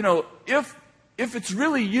says, if it's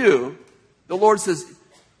really you, the Lord says,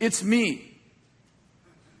 it's me.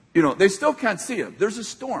 They still can't see Him. There's a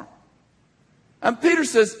storm. And Peter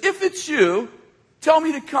says, if it's you, tell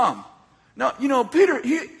me to come. Now, Peter,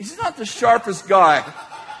 he's not the sharpest guy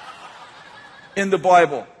in the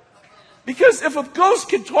Bible. Because if a ghost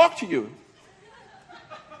can talk to you,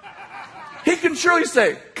 he can surely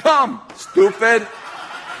say, come, stupid.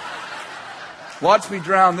 Watch me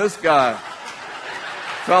drown this guy,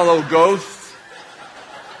 fellow ghosts.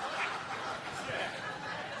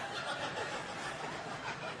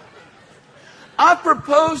 I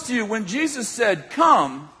propose to you, when Jesus said,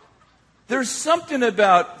 come, there's something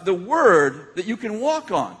about the word that you can walk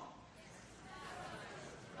on.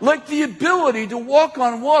 Like the ability to walk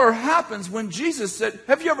on water happens when Jesus said,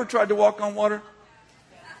 have you ever tried to walk on water?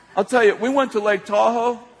 I'll tell you, we went to Lake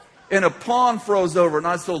Tahoe and a pond froze over, and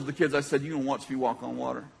I told the kids, I said, you can watch me walk on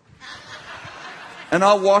water. And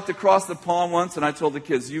I walked across the pond once and I told the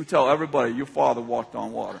kids, you tell everybody your father walked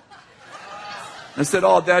on water. And I said,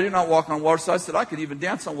 oh, Dad, you're not walking on water. So I said, I could even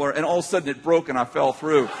dance on water. And all of a sudden it broke and I fell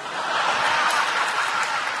through.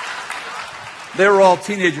 They were all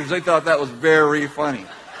teenagers. They thought that was very funny.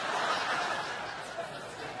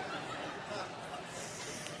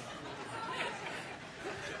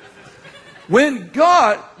 When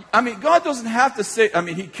God doesn't have to say,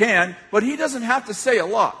 He can, but He doesn't have to say a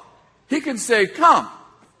lot. He can say, come.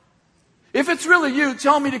 If it's really you,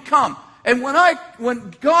 tell me to come. And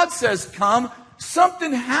when God says come,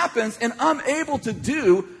 something happens and I'm able to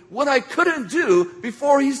do what I couldn't do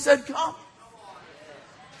before He said come.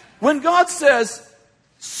 When God says,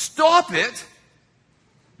 stop it,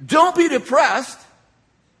 don't be depressed,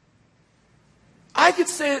 I could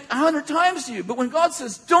say it 100 times to you, but when God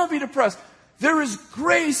says, don't be depressed, there is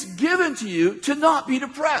grace given to you to not be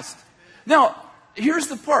depressed. Now, here's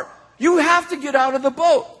the part. You have to get out of the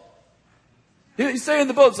boat. You say in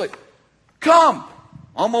the boat, it's like, come.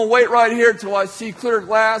 I'm going to wait right here until I see clear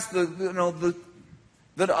glass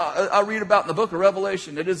that I read about in the book of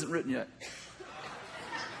Revelation that isn't written yet.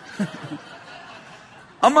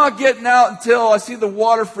 I'm not getting out until I see the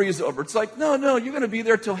water freeze over. It's like, no, you're going to be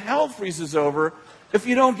there till hell freezes over if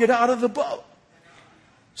you don't get out of the boat.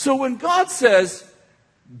 So when God says,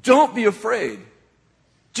 don't be afraid,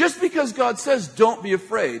 just because God says, don't be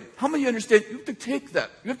afraid, how many of you understand? You have to take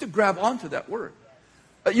that. You have to grab onto that word.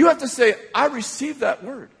 You have to say, I receive that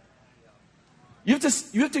word. You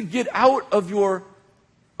have to get out of your,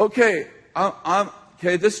 okay,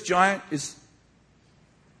 this giant is,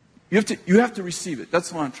 you have to receive it.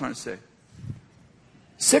 That's what I'm trying to say.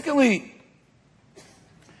 Secondly,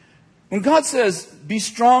 when God says, be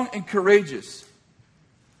strong and courageous,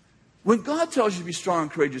 when God tells you to be strong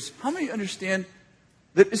and courageous, how many understand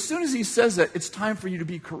that as soon as He says that, it's time for you to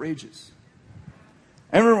be courageous?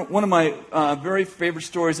 I remember one of my very favorite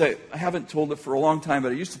stories. I haven't told it for a long time,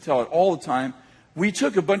 but I used to tell it all the time. We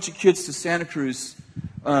took a bunch of kids to Santa Cruz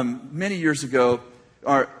many years ago.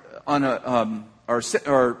 Our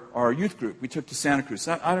youth group we took to Santa Cruz.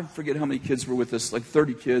 I don't forget how many kids were with us, like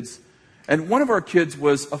 30 kids. And one of our kids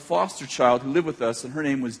was a foster child who lived with us, and her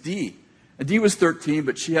name was Dee. And Dee was 13,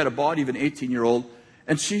 but she had a body of an 18-year-old.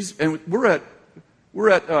 And we're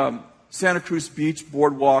at Santa Cruz Beach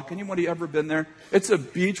boardwalk. Anybody ever been there? It's a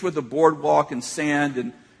beach with a boardwalk and sand,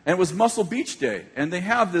 and it was Muscle Beach Day. And they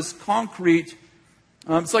have this concrete,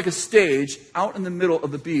 it's like a stage out in the middle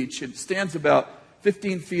of the beach. It stands about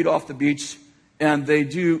 15 feet off the beach, and they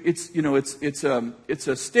do, it's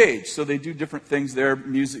a stage. So they do different things there,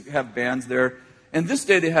 music, have bands there. And this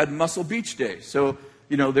day they had Muscle Beach Day. So,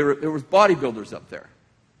 there was bodybuilders up there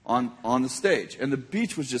on the stage. And the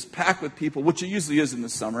beach was just packed with people, which it usually is in the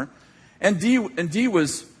summer. And Dee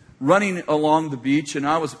was running along the beach, and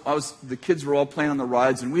the kids were all playing on the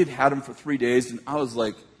rides, and we had them for 3 days, and I was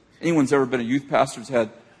like, anyone's ever been a youth pastor who's had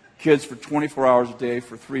kids for 24 hours a day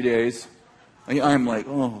for 3 days? I'm like,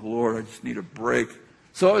 oh, Lord, I just need a break.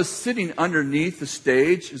 So I was sitting underneath the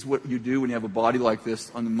stage, is what you do when you have a body like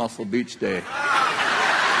this on the Muscle Beach Day.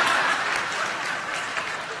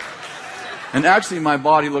 And actually, my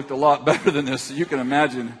body looked a lot better than this, so you can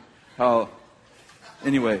imagine how...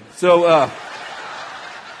 Anyway, so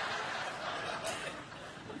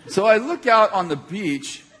I look out on the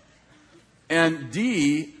beach, and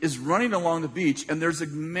Dee is running along the beach, and there's a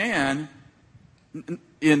man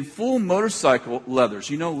in full motorcycle leathers.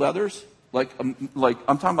 You know leathers? Like I'm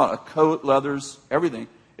talking about a coat, leathers, everything.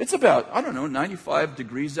 It's about, 95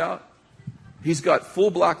 degrees out. He's got full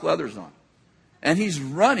black leathers on. And he's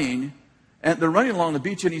running... And they're running along the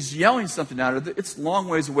beach, and he's yelling something at her. It's a long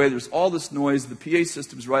ways away. There's all this noise. The PA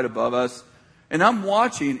system's right above us. And I'm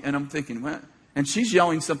watching, and I'm thinking, what? And she's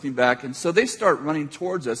yelling something back. And so they start running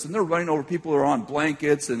towards us, and they're running over people who are on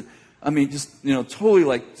blankets. And, totally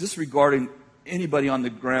like disregarding anybody on the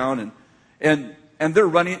ground. And they're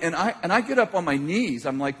running. And I get up on my knees.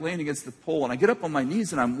 I'm like laying against the pole. And I get up on my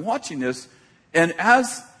knees, and I'm watching this. And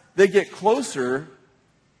as they get closer,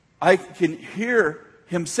 I can hear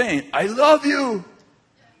him saying, I love you.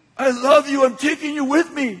 I love you. I'm taking you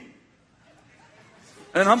with me.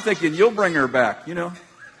 And I'm thinking, you'll bring her back,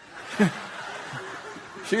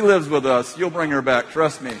 She lives with us. You'll bring her back.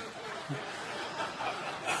 Trust me.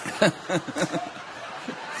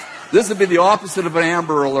 This would be the opposite of an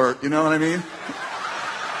Amber Alert. You know what I mean?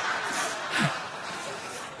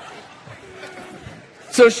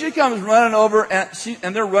 So she comes running over,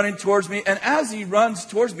 and they're running towards me. And as he runs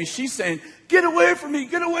towards me, she's saying, get away from me,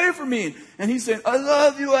 get away from me. And he's saying, I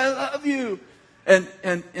love you, I love you. And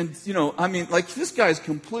this guy's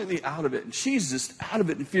completely out of it. And she's just out of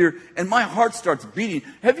it in fear. And my heart starts beating.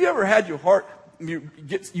 Have you ever had your heart, you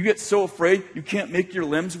get so afraid you can't make your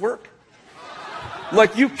limbs work?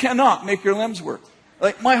 Like you cannot make your limbs work.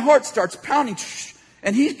 Like my heart starts pounding.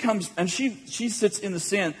 And he comes, and she sits in the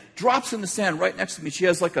sand, drops in the sand right next to me. She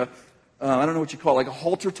has like I don't know what you call it, like a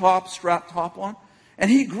halter top, strap top on. And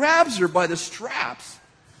he grabs her by the straps,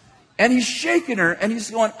 and he's shaking her, and he's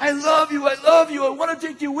going, I love you, I want to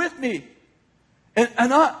take you with me. And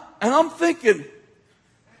I'm thinking,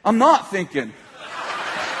 I'm not thinking.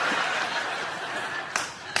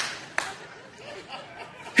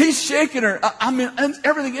 He's shaking her. And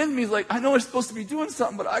everything in me is like, I know I'm supposed to be doing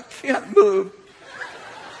something, but I can't move.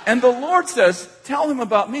 And the Lord says, tell him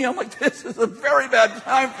about me. I'm like, this is a very bad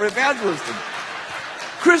time for evangelism.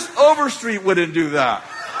 Chris Overstreet wouldn't do that.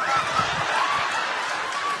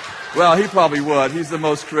 Well, he probably would. He's the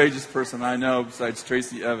most courageous person I know besides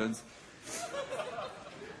Tracy Evans.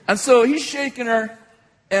 And so he's shaking her,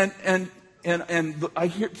 and I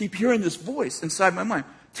keep hearing this voice inside my mind.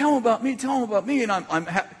 tell him about me, tell him about me. And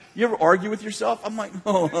you ever argue with yourself? I'm like,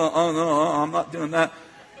 no, I'm not doing that.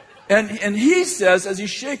 And he says, as he's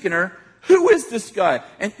shaking her, who is this guy?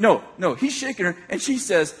 And no, he's shaking her, and she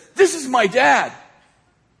says, this is my dad,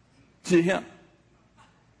 to him.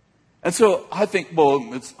 And so I think,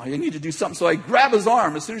 well, I need to do something. So I grab his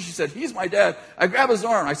arm. As soon as she said, he's my dad, I grab his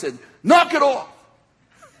arm. I said, knock it off.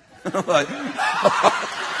 Like,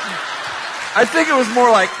 I think it was more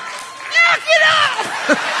like, knock it off.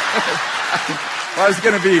 I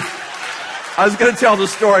was going to tell the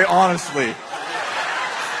story honestly.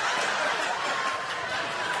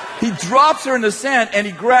 He drops her in the sand and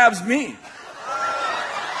he grabs me.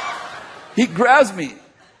 He grabs me.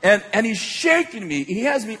 And he's shaking me. He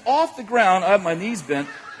has me off the ground. I have my knees bent.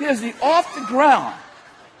 He has me off the ground.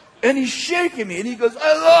 And he's shaking me. And he goes,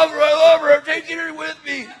 I love her. I'm taking her with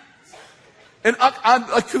me. And I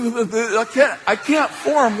can't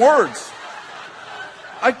form words.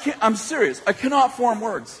 I'm serious. I cannot form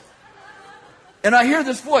words. And I hear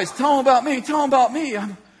this voice, tell him about me, tell him about me.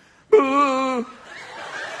 I'm, boo.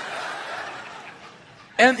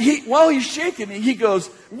 And while he's shaking me, he goes,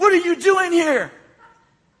 what are you doing here?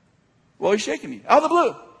 Well, he's shaking me out of the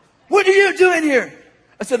blue. What are you doing here?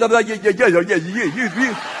 I said, you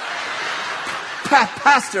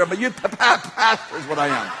pastor, but you pastor is what I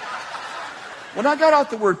am. When I got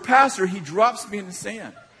out the word pastor, he drops me in the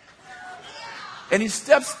sand. And he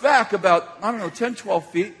steps back about, 10,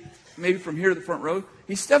 12 feet, maybe from here to the front row.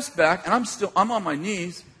 He steps back, and I'm on my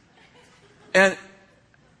knees. And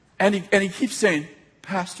he keeps saying,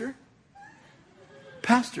 Pastor?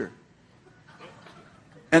 Pastor?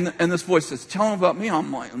 And this voice says, tell him about me.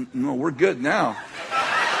 I'm like, no, we're good now.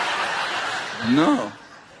 No.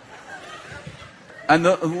 And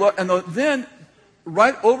then,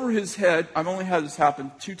 right over his head, I've only had this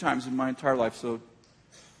happen 2 times in my entire life, so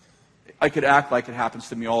I could act like it happens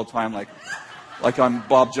to me all the time, like I'm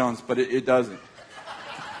Bob Jones, but it doesn't.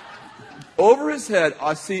 Over his head,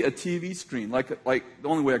 I see a TV screen, like the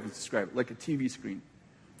only way I can describe it, like a TV screen.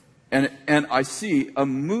 And I see a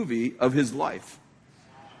movie of his life.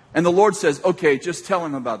 And the Lord says, okay, just tell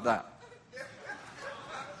him about that.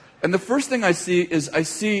 And the first thing I see is I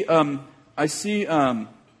see a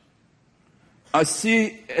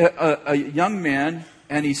young man,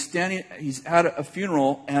 and he's at a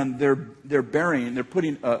funeral, and they're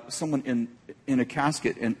putting someone in a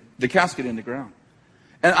casket, and the casket in the ground.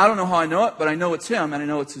 And I don't know how I know it, but I know it's him, and I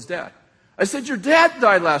know it's his dad. I said, your dad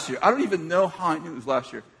died last year. I don't even know how I knew it was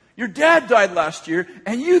last year. Your dad died last year,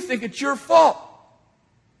 and you think it's your fault.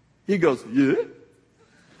 He goes, yeah?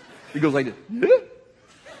 He goes like this, yeah?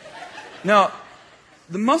 Now,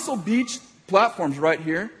 the Muscle Beach platform's right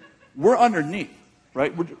here. We're underneath,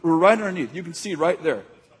 right? We're right underneath. You can see right there.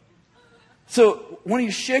 So when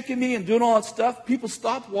he's shaking me and doing all that stuff, people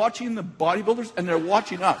stop watching the bodybuilders, and they're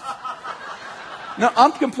watching us. Now,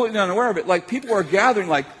 I'm completely unaware of it. Like, people are gathering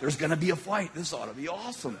like, there's going to be a fight. This ought to be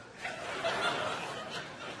awesome.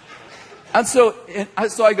 And so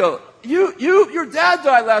I go, your dad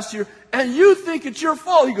died last year, and you think it's your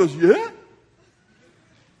fault. He goes, yeah?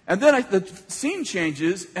 And then the scene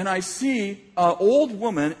changes, and I see an old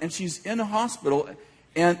woman, and she's in a hospital,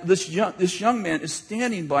 and this young man is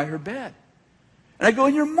standing by her bed. And I go,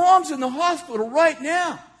 and your mom's in the hospital right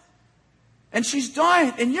now. And she's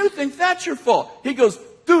dying, and you think that's your fault. He goes,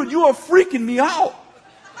 dude, you are freaking me out.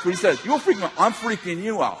 That's what he says. You're freaking me out. I'm freaking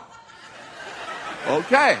you out.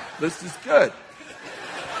 Okay, this is good.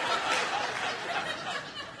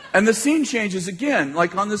 And the scene changes again,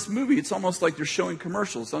 like on this movie. It's almost like they're showing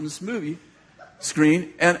commercials on this movie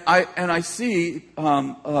screen. And I see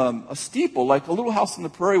a steeple, like a little house on the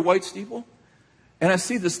prairie, white steeple. And I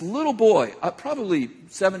see this little boy, probably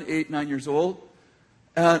 7, 8, 9 years old.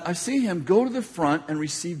 And I see him go to the front and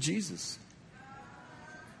receive Jesus.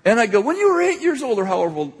 And I go, when you were 8 years old, or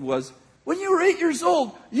however old it was, when you were 8 years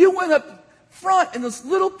old, you went up front in this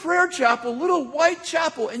little prayer chapel, little white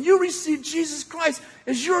chapel, and you received Jesus Christ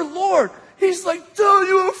as your Lord. He's like, dude,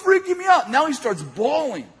 you are freaking me out. Now he starts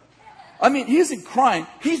bawling. I mean, he isn't crying.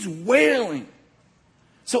 He's wailing.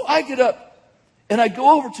 So I get up, and I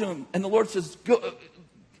go over to him, and the Lord says,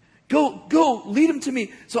 go, lead him to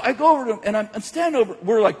me. So I go over to him, and I'm standing over,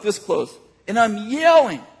 we're like this close, and I'm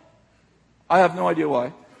yelling. I have no idea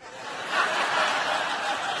why.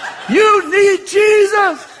 You need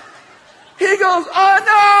Jesus. He goes, oh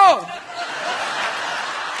no!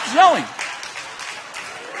 He's yelling.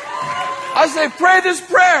 I say, pray this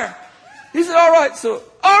prayer. He said, all right. So,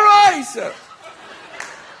 all right, he said.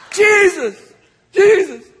 Jesus,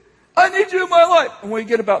 I need you in my life. And when we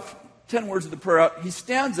get about 10 words of the prayer out, he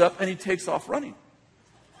stands up and he takes off running.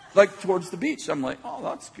 like towards the beach. I'm like, oh,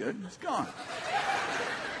 that's good. It's gone.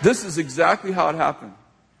 This is exactly how it happened.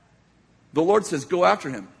 The Lord says, go after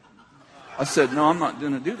him. I said, no, I'm not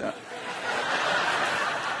going to do that.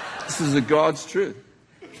 This is God's truth.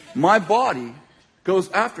 My body goes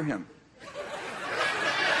after him.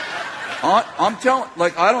 I'm telling,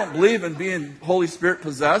 like, I don't believe in being Holy Spirit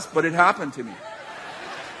possessed, but it happened to me.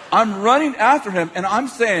 I'm running after him, and I'm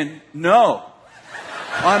saying, no,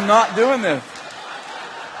 I'm not doing this.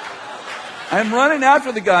 I'm running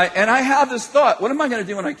after the guy, and I have this thought, what am I going to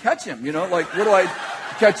do when I catch him? You know, like, what do I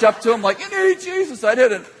catch up to him? Like, you need Jesus. I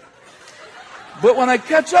didn't. But when I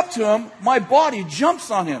catch up to him, my body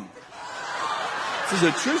jumps on him. This is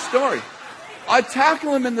a true story. I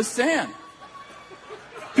tackle him in the sand.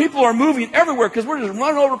 People are moving everywhere because we're just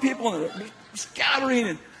running over people and they're scattering.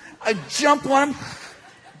 And I jump on him,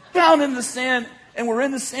 down in the sand, and we're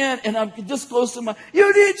in the sand, and I'm this close to him.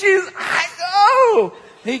 You need Jesus. I know.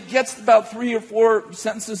 He gets about 3 or 4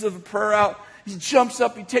 sentences of a prayer out. He jumps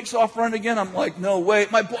up. He takes off running again. I'm like, no way.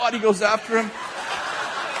 My body goes after him.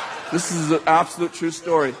 This is an absolute true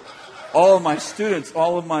story. All of my students,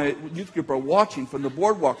 all of my youth group are watching from the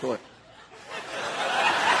boardwalk. They're like,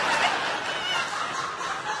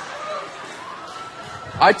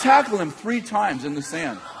 I tackled him 3 times in the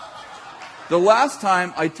sand. The last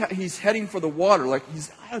time, he's heading for the water, like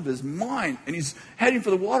he's out of his mind, and he's heading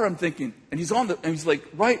for the water. I'm thinking, and he's like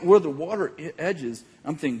right where the water edge is.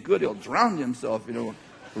 I'm thinking, good, he'll drown himself, you know,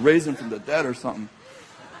 raise him from the dead or something.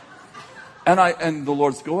 And the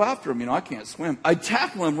Lord's go after him. You know, I can't swim. I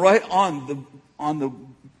tackle him right on the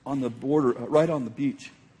border, right on the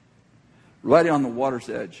beach, right on the water's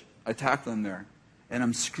edge. I tackle him there, and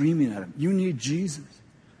I'm screaming at him, "You need Jesus."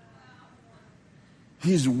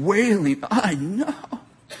 He's wailing, I know.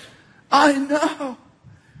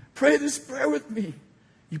 Pray this prayer with me.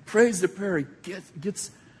 He prays the prayer. He gets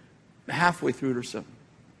halfway through it or something.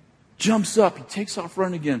 Jumps up. He takes off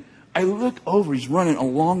running again. I look over. He's running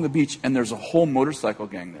along the beach, and there's a whole motorcycle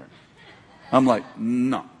gang there. I'm like,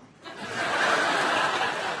 no.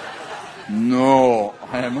 No,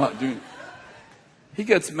 I am not doing it. He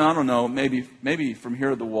gets, I don't know, maybe from here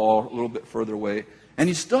to the wall, a little bit further away. And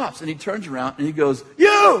he stops and he turns around and he goes,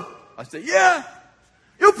 "You!" I say, "Yeah,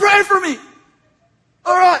 you pray for me."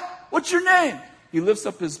 "All right, what's your name?" He lifts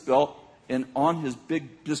up his belt, and on his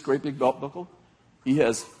this great big belt buckle, he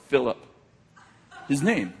has Philip. His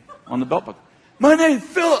name on the belt buckle. "My name's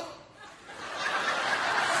Philip.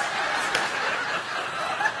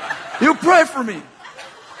 You pray for me."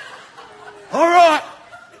 "All right."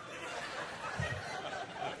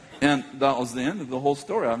 And that was the end of the whole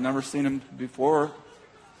story. I've never seen him before.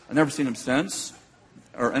 I've never seen him since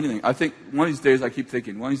or anything. I think one of these days, I keep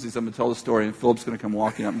thinking, one of these days I'm going to tell the story and Philip's going to come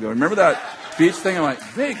walking up and go, "Remember that beach thing?" I'm like,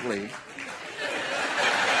 vaguely.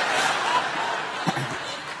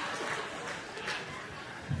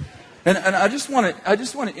 And I just want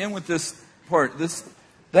to end with this part.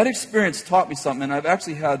 That experience taught me something, and I've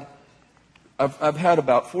actually had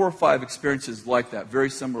about 4 or 5 experiences like that, very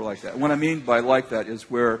similar like that. What I mean by like that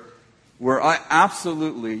is where I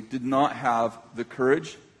absolutely did not have the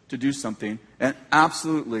courage to do something, and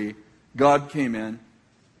absolutely God came in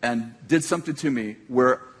and did something to me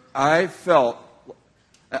where I felt,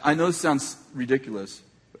 I know this sounds ridiculous,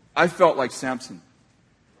 I felt like Samson.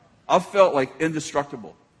 I felt like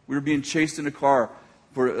indestructible. We were being chased in a car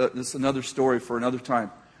for this another story for another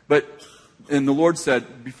time. And the Lord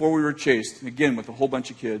said, before we were chased, again with a whole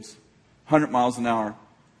bunch of kids, 100 miles an hour,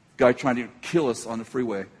 guy trying to kill us on the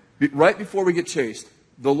freeway. Right before we get chased,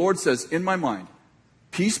 the Lord says, in my mind,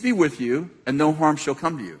 "Peace be with you, and no harm shall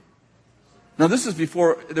come to you." Now this is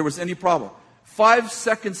before there was any problem. 5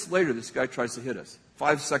 seconds later, this guy tries to hit us.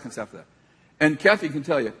 5 seconds after that. And Kathy can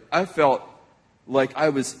tell you, I felt like I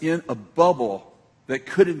was in a bubble that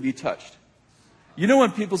couldn't be touched. You know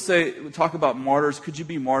when people talk about martyrs, could you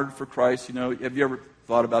be martyred for Christ? You know, have you ever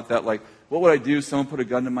thought about that? Like, what would I do if someone put a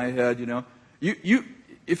gun to my head, you know?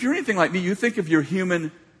 If you're anything like me, you think of your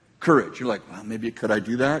human courage. You're like, well, maybe could I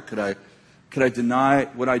do that? Would I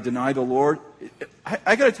deny the Lord?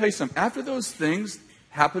 I got to tell you something. After those things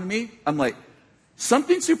happen to me, I'm like,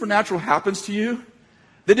 something supernatural happens to you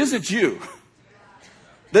that isn't you.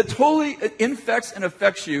 That totally infects and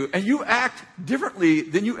affects you, and you act differently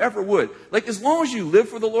than you ever would. Like, as long as you live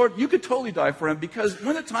for the Lord, you could totally die for Him, because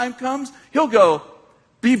when the time comes, He'll go,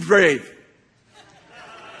 "Be brave."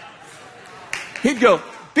 He'd go,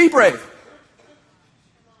 "Be brave.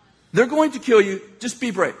 They're going to kill you, just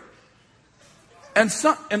be brave." And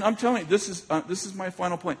I'm telling you, this is my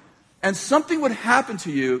final point. And something would happen to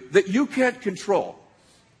you that you can't control.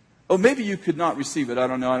 Oh, maybe you could not receive it. I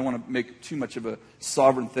don't know. I don't want to make too much of a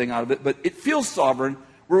sovereign thing out of it. But it feels sovereign,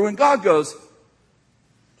 where when God goes,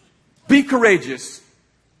 be courageous,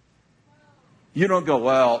 you don't go,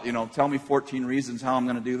 well, tell me 14 reasons how I'm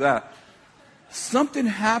going to do that. Something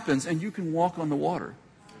happens and you can walk on the water.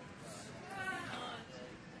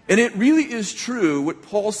 And it really is true what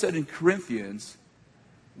Paul said in Corinthians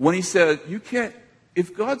when he said, you can't,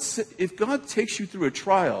 if God takes you through a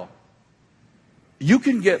trial, you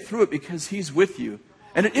can get through it because He's with you.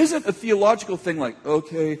 And it isn't a theological thing like,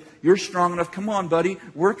 okay, you're strong enough. Come on, buddy,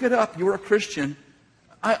 work it up. You're a Christian.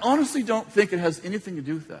 I honestly don't think it has anything to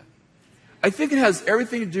do with that. I think it has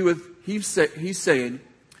everything to do with, he's saying,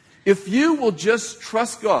 if you will just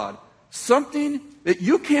trust God, something that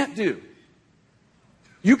you can't do.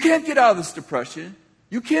 You can't get out of this depression.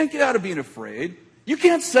 You can't get out of being afraid. You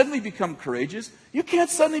can't suddenly become courageous. You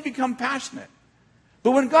can't suddenly become passionate.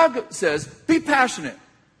 But when God says, be passionate,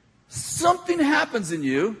 something happens in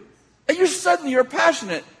you, and you're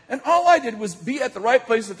passionate. And all I did was be at the right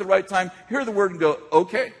place at the right time, hear the word and go,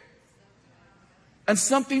 okay. And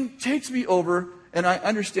something takes me over, and I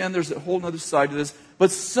understand there's a whole other side to this, but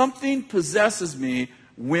something possesses me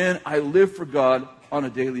when I live for God on a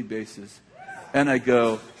daily basis. And I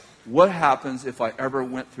go, what happens if I ever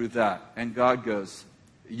went through that? And God goes,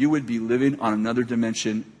 you would be living on another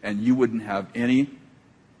dimension, and you wouldn't have anything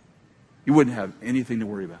to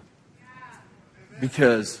worry about.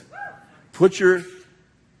 Because put your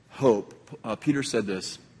hope, Peter said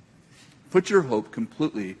this, put your hope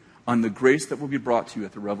completely on the grace that will be brought to you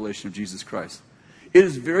at the revelation of Jesus Christ. It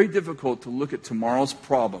is very difficult to look at tomorrow's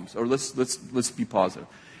problems, or let's be positive.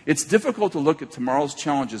 It's difficult to look at tomorrow's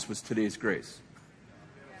challenges with today's grace.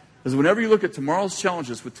 Because whenever you look at tomorrow's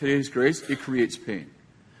challenges with today's grace, it creates pain.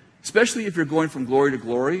 Especially if you're going from glory to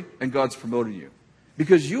glory and God's promoting you.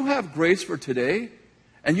 Because you have grace for today,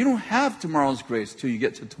 and you don't have tomorrow's grace till you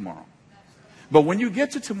get to tomorrow. But when you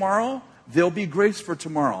get to tomorrow, there'll be grace for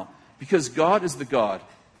tomorrow. Because God is the God.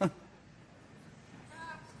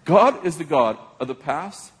 God is the God of the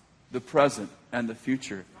past, the present, and the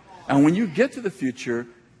future. And when you get to the future,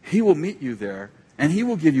 He will meet you there, and He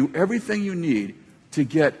will give you everything you need to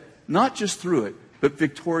get not just through it, but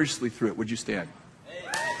victoriously through it. Would you stand?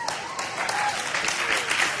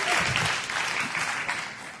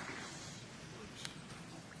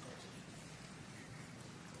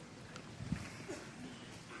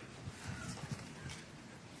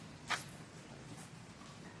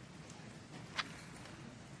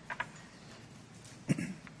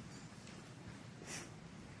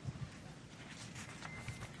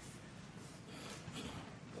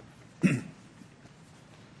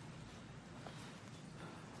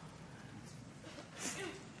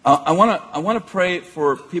 I want to pray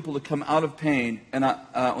for people to come out of pain. And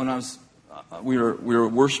we were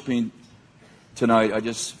worshiping tonight, I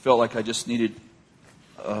just felt like I just needed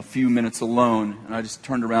a few minutes alone, and I just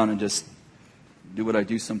turned around and just do what I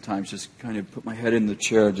do sometimes, just kind of put my head in the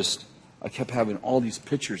chair. I kept having all these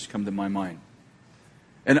pictures come to my mind,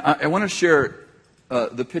 and I want to share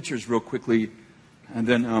the pictures real quickly. And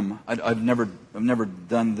then I've never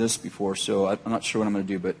done this before, so I'm not sure what I'm going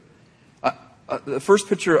to do, but. The first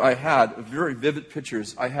picture I had, very vivid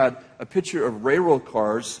pictures, I had a picture of railroad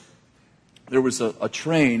cars. There was a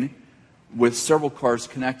train with several cars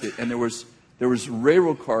connected, and there was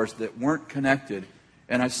railroad cars that weren't connected.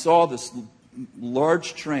 And I saw this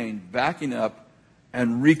large train backing up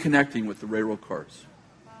and reconnecting with the railroad cars.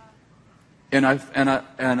 And I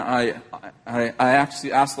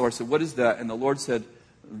actually asked the Lord, I said, what is that? And the Lord said,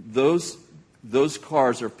 those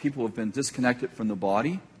cars are people who have been disconnected from the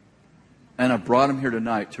body. And I brought them here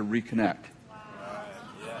tonight to reconnect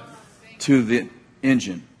to the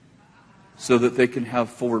engine so that they can have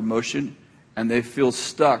forward motion, and they feel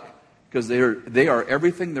stuck because they are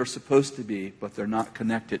everything they're supposed to be, but they're not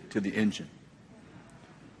connected to the engine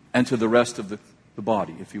and to the rest of the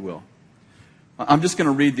body, if you will. I'm just going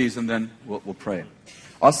to read these and then we'll pray.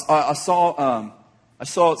 I saw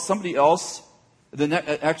somebody else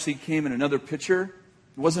that actually came in another picture.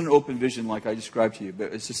 It wasn't an open vision like I described to you,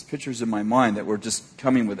 but it's just pictures in my mind that were just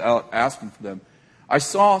coming without asking for them. I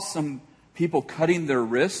saw some people cutting their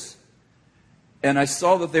wrists, and I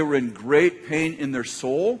saw that they were in great pain in their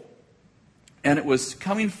soul, and it was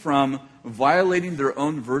coming from violating their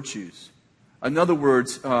own virtues. In other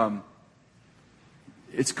words,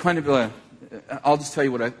 it's kind of I'll just tell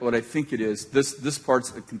you what I think it is. This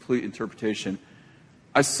part's a complete interpretation.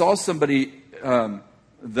 I saw somebody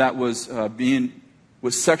that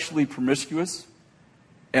was sexually promiscuous,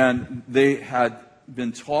 and they had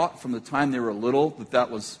been taught from the time they were little that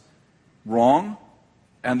was wrong,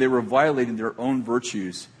 and they were violating their own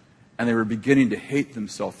virtues. and they were beginning to hate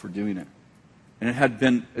themselves for doing it.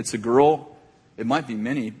 And it's a girl, it might be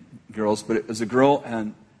many girls, but it was a girl,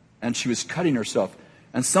 and she was cutting herself.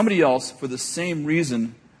 And somebody else, for the same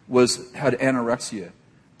reason, had anorexia,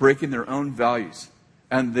 breaking their own values.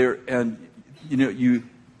 You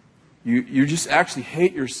just actually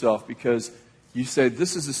hate yourself because you say,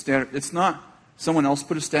 this is a standard. It's not someone else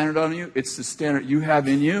put a standard on you. It's the standard you have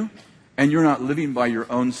in you, and you're not living by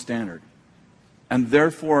your own standard. And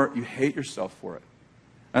therefore, you hate yourself for it.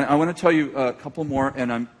 And I want to tell you a couple more,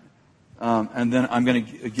 and then I'm going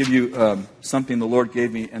to give you something the Lord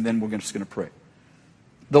gave me, and then we're just going to pray.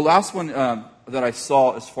 The last one that I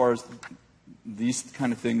saw as far as these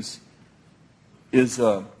kind of things is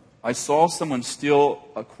I saw someone steal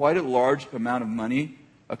quite a large amount of money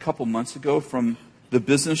a couple months ago from the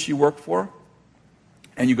business you work for,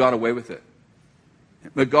 and you got away with it.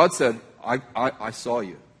 But God said, I saw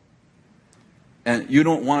you. And you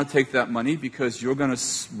don't want to take that money because you're going to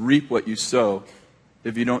reap what you sow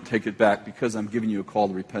if you don't take it back, because I'm giving you a call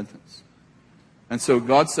to repentance. And so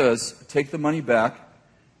God says, take the money back,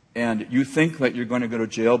 and you think that you're going to go to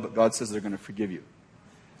jail, but God says they're going to forgive you.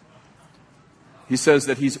 He says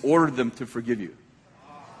that He's ordered them to forgive you.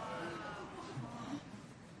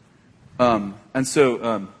 And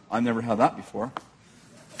so I've never had that before.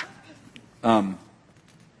 And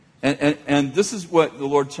this is what the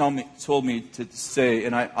Lord told me to say,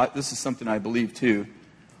 and this is something I believe too.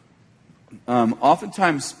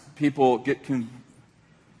 Oftentimes people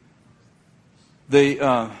they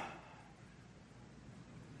don't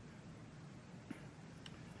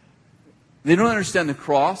understand the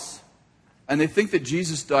cross, and they think that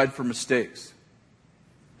Jesus died for mistakes.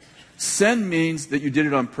 Sin means that you did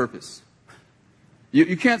it on purpose.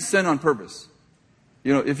 You can't sin on purpose.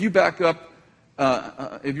 You know, if you back up,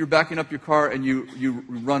 if you're backing up your car and you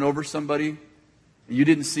run over somebody and you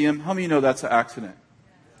didn't see him, how many of you know that's an accident?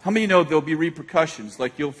 How many of you know there'll be repercussions,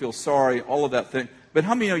 like you'll feel sorry, all of that thing? But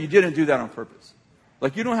how many of you know you didn't do that on purpose?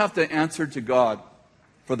 Like, you don't have to answer to God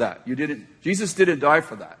for that. Jesus didn't die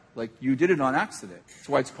for that. Like, you did it on accident. That's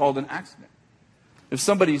why it's called an accident. If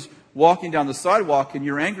somebody's walking down the sidewalk and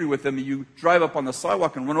you're angry with them and you drive up on the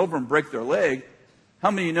sidewalk and run over and break their leg, how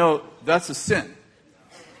many of you know that's a sin?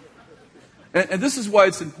 And this is why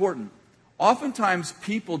it's important. Oftentimes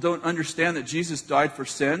people don't understand that Jesus died for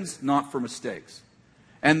sins, not for mistakes.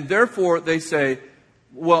 And therefore they say,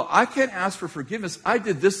 well, I can't ask for forgiveness. I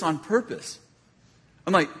did this on purpose.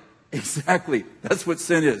 I'm like, exactly. That's what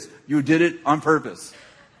sin is. You did it on purpose.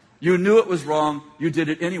 You knew it was wrong. You did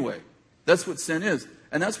it anyway. That's what sin is.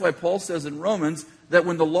 And that's why Paul says in Romans that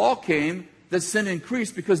when the law came, that sin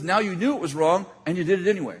increased because now you knew it was wrong and you did it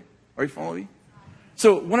anyway. Are you following me?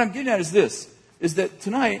 So what I'm getting at is this, is that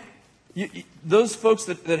tonight, those folks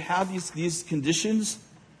that have these conditions,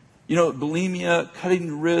 you know, bulimia, cutting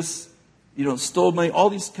the wrists, you know, stole money, all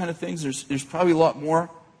these kind of things, there's probably a lot more.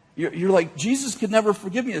 You're like, Jesus could never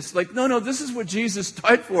forgive me. It's like, no, this is what Jesus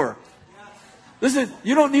died for. Listen,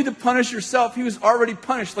 you don't need to punish yourself. He was already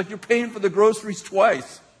punished, like you're paying for the groceries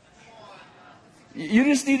twice. You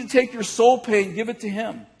just need to take your soul pain, give it to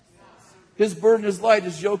Him. His burden is light,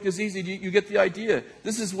 His yoke is easy. You get the idea.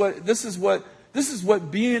 This is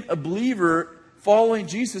what being a believer, following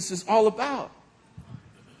Jesus, is all about.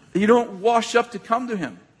 You don't wash up to come to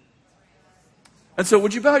Him. And so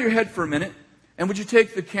would you bow your head for a minute? And would you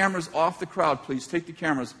take the cameras off the crowd, please? Take the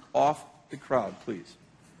cameras off the crowd, please.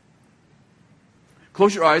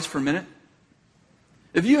 Close your eyes for a minute.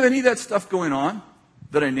 If you have any of that stuff going on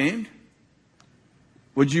that I named,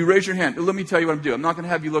 would you raise your hand? Let me tell you what I'm doing. I'm not going to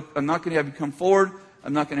have you look. I'm not going to have you come forward.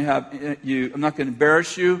 I'm not going to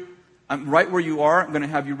embarrass you. I'm right where you are. I'm going to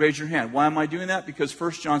have you raise your hand. Why am I doing that? Because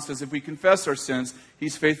 1 John says if we confess our sins,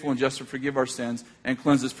 He's faithful and just to forgive our sins and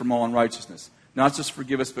cleanse us from all unrighteousness. Not just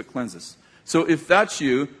forgive us, but cleanse us. So if that's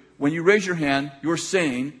you, when you raise your hand, you're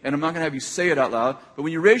saying, and I'm not going to have you say it out loud, but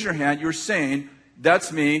when you raise your hand, you're saying,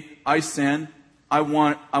 that's me, I sin, I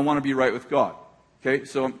want to be right with God. Okay,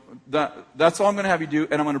 so that's all I'm going to have you do,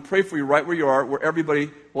 and I'm going to pray for you right where you are, where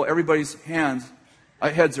everybody's heads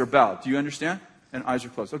are bowed. Do you understand? And eyes are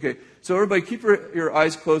closed. Okay, so everybody keep your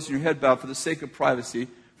eyes closed and your head bowed for the sake of privacy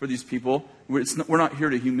for these people. We're not here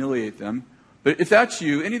to humiliate them. But if that's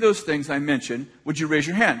you, any of those things I mentioned, would you raise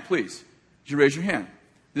your hand, please? Would you raise your hand?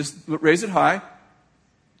 Just raise it high.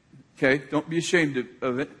 Okay, don't be ashamed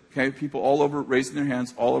of it. Okay, people all over raising their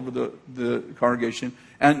hands, all over the congregation.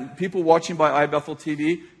 And people watching by iBethel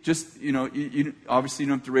TV, just, you obviously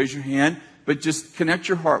don't have to raise your hand, but just connect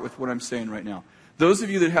your heart with what I'm saying right now. Those of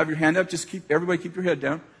you that have your hand up, just everybody keep your head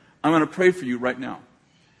down. I'm going to pray for you right now.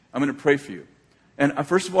 I'm going to pray for you. And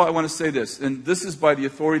first of all, I want to say this, and this is by the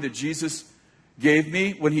authority that Jesus gave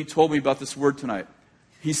me when he told me about this word tonight.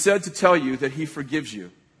 He said to tell you that he forgives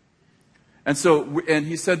you. And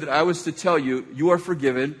he said that I was to tell you, you are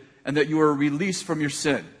forgiven and that you are released from your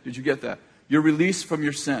sin. Did you get that? You're released from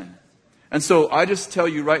your sin. And so I just tell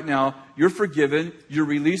you right now, you're forgiven, you're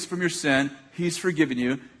released from your sin, he's forgiven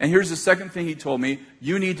you. And here's the second thing he told me,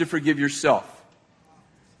 you need to forgive yourself.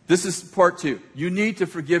 This is part 2. You need to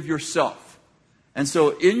forgive yourself. And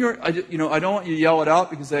so I don't want you to yell it out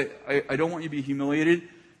because I don't want you to be humiliated,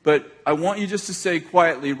 but I want you just to say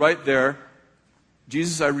quietly right there,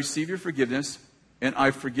 Jesus, I receive your forgiveness and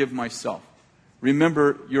I forgive myself.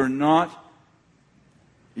 Remember,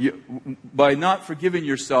 by not forgiving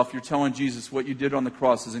yourself, you're telling Jesus what you did on the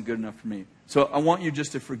cross isn't good enough for me. So I want you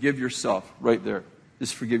just to forgive yourself right there.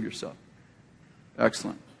 Just forgive yourself.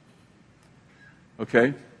 Excellent.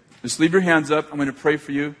 Okay? Just leave your hands up. I'm going to pray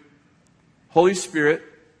for you. Holy Spirit,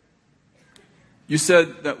 you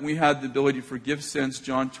said that we had the ability to forgive sins,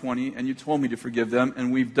 John 20, and you told me to forgive them,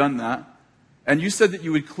 and we've done that. And you said that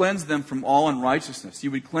you would cleanse them from all unrighteousness.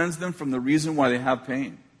 You would cleanse them from the reason why they have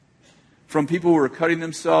pain. From people who are cutting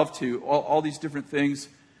themselves to all these different things,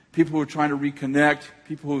 people who are trying to reconnect,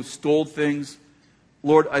 people who stole things.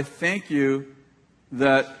 Lord, I thank you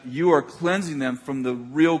that you are cleansing them from the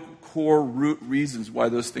real core root reasons why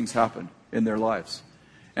those things happen in their lives.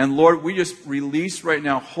 And Lord, we just release right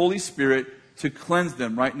now, Holy Spirit, to cleanse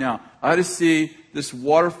them right now. I just see this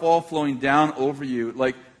waterfall flowing down over you.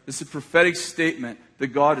 Like, this is a prophetic statement that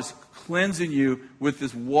God is cleansing you with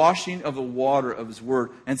this washing of the water of His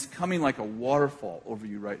Word. And it's coming like a waterfall over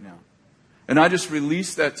you right now. And I just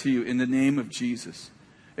release that to you in the name of Jesus.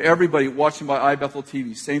 Everybody watching by iBethel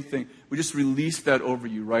TV, same thing. We just release that over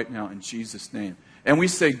you right now in Jesus' name. And we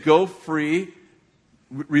say, go free.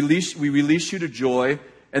 We release you to joy.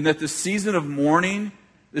 And that the season of mourning,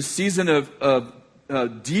 the season of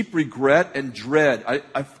deep regret and dread,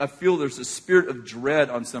 I feel there's a spirit of dread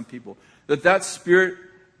on some people. That spirit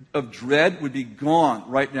of dread would be gone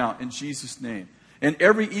right now in Jesus' name. And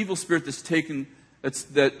every evil spirit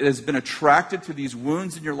that has been attracted to these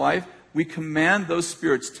wounds in your life, we command those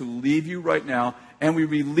spirits to leave you right now. And we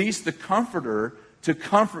release the Comforter to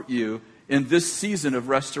comfort you in this season of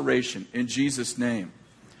restoration in Jesus' name.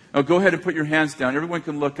 Now go ahead and put your hands down. Everyone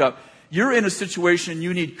can look up. You're in a situation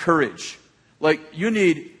you need courage. Like, you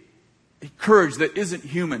need courage that isn't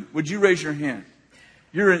human. Would you raise your hand?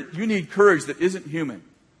 You need courage that isn't human.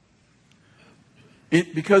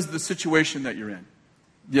 Because of the situation that you're in.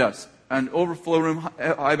 Yes. And Overflow Room,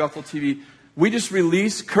 iBethel TV, we just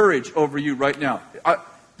release courage over you right now.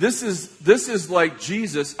 This is like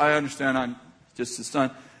Jesus. I understand I'm just His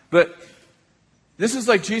son. But this is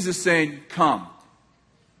like Jesus saying, come.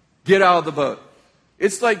 Get out of the boat.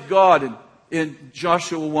 It's like God in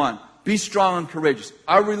Joshua 1. Be strong and courageous.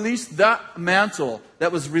 I release that mantle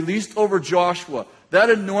that was released over Joshua.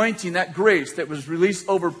 That anointing, that grace that was released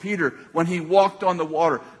over Peter when he walked on the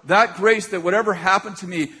water. That grace that whatever happened to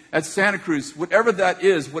me at Santa Cruz, whatever that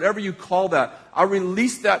is, whatever you call that, I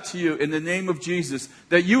release that to you in the name of Jesus.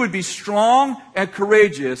 That you would be strong and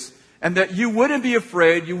courageous. And that you wouldn't be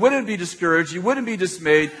afraid, you wouldn't be discouraged, you wouldn't be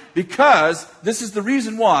dismayed, because, this is the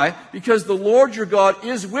reason why, because the Lord your God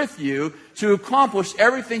is with you to accomplish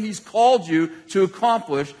everything He's called you to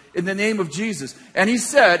accomplish in the name of Jesus. And He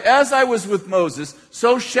said, as I was with Moses,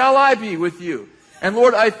 so shall I be with you. And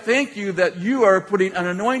Lord, I thank you that you are putting an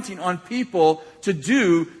anointing on people to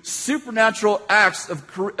do supernatural acts of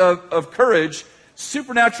courage,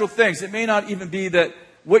 supernatural things. It may not even be that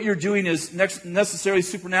what you're doing is necessarily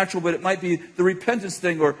supernatural, but it might be the repentance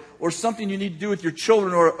thing or something you need to do with your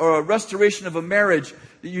children or a restoration of a marriage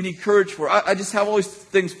that you need courage for. I just have all these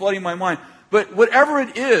things flooding my mind. But whatever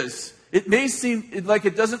it is, it may seem like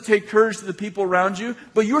it doesn't take courage to the people around you,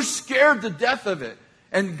 but you're scared to death of it.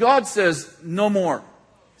 And God says, no more.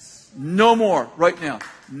 No more right now.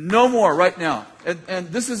 No more right now.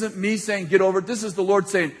 And this isn't me saying get over it. This is the Lord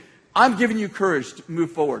saying, I'm giving you courage to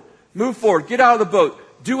move forward. Move forward. Get out of the boat.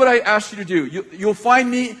 Do what I asked you to do. You'll find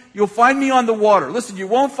me on the water. Listen, you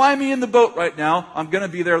won't find me in the boat right now. I'm going to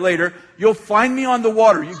be there later. You'll find me on the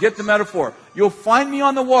water. You get the metaphor. You'll find me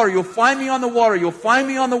on the water. You'll find me on the water. You'll find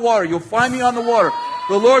me on the water. You'll find me on the water.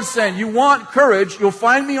 The Lord's saying, you want courage, you'll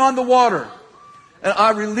find me on the water. And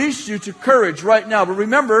I release you to courage right now. But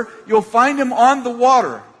remember, you'll find Him on the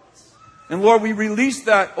water. And Lord, we release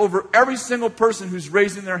that over every single person who's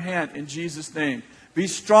raising their hand in Jesus' name. Be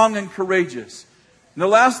strong and courageous. And the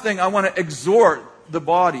last thing, I want to exhort the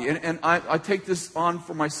body, and I take this on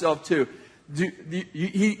for myself too.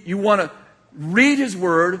 You want to read His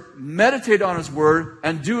Word, meditate on His Word,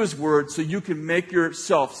 and do His Word so you can make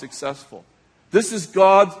yourself successful. This is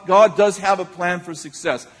God. God does have a plan for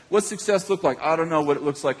success. What's success look like? I don't know what it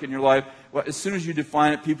looks like in your life. Well, as soon as you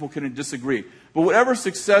define it, people can disagree. But whatever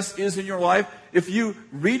success is in your life, if you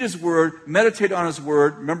read His Word, meditate on His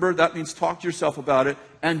Word, remember that means talk to yourself about it,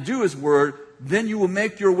 and do His Word, then you will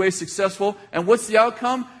make your way successful. And what's the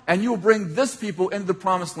outcome? And you will bring this people into the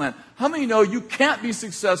promised land. How many know you can't be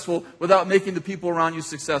successful without making the people around you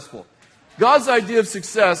successful? God's idea of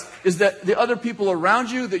success is that the other people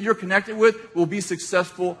around you that you're connected with will be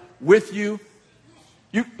successful with you.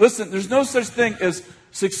 Listen, there's no such thing as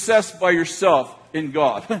success by yourself in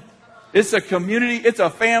God. It's a community, it's a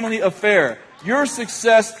family affair. Your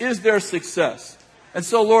success is their success. And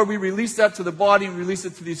so, Lord, we release that to the body and release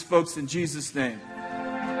it to these folks in Jesus' name.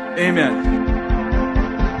 Amen.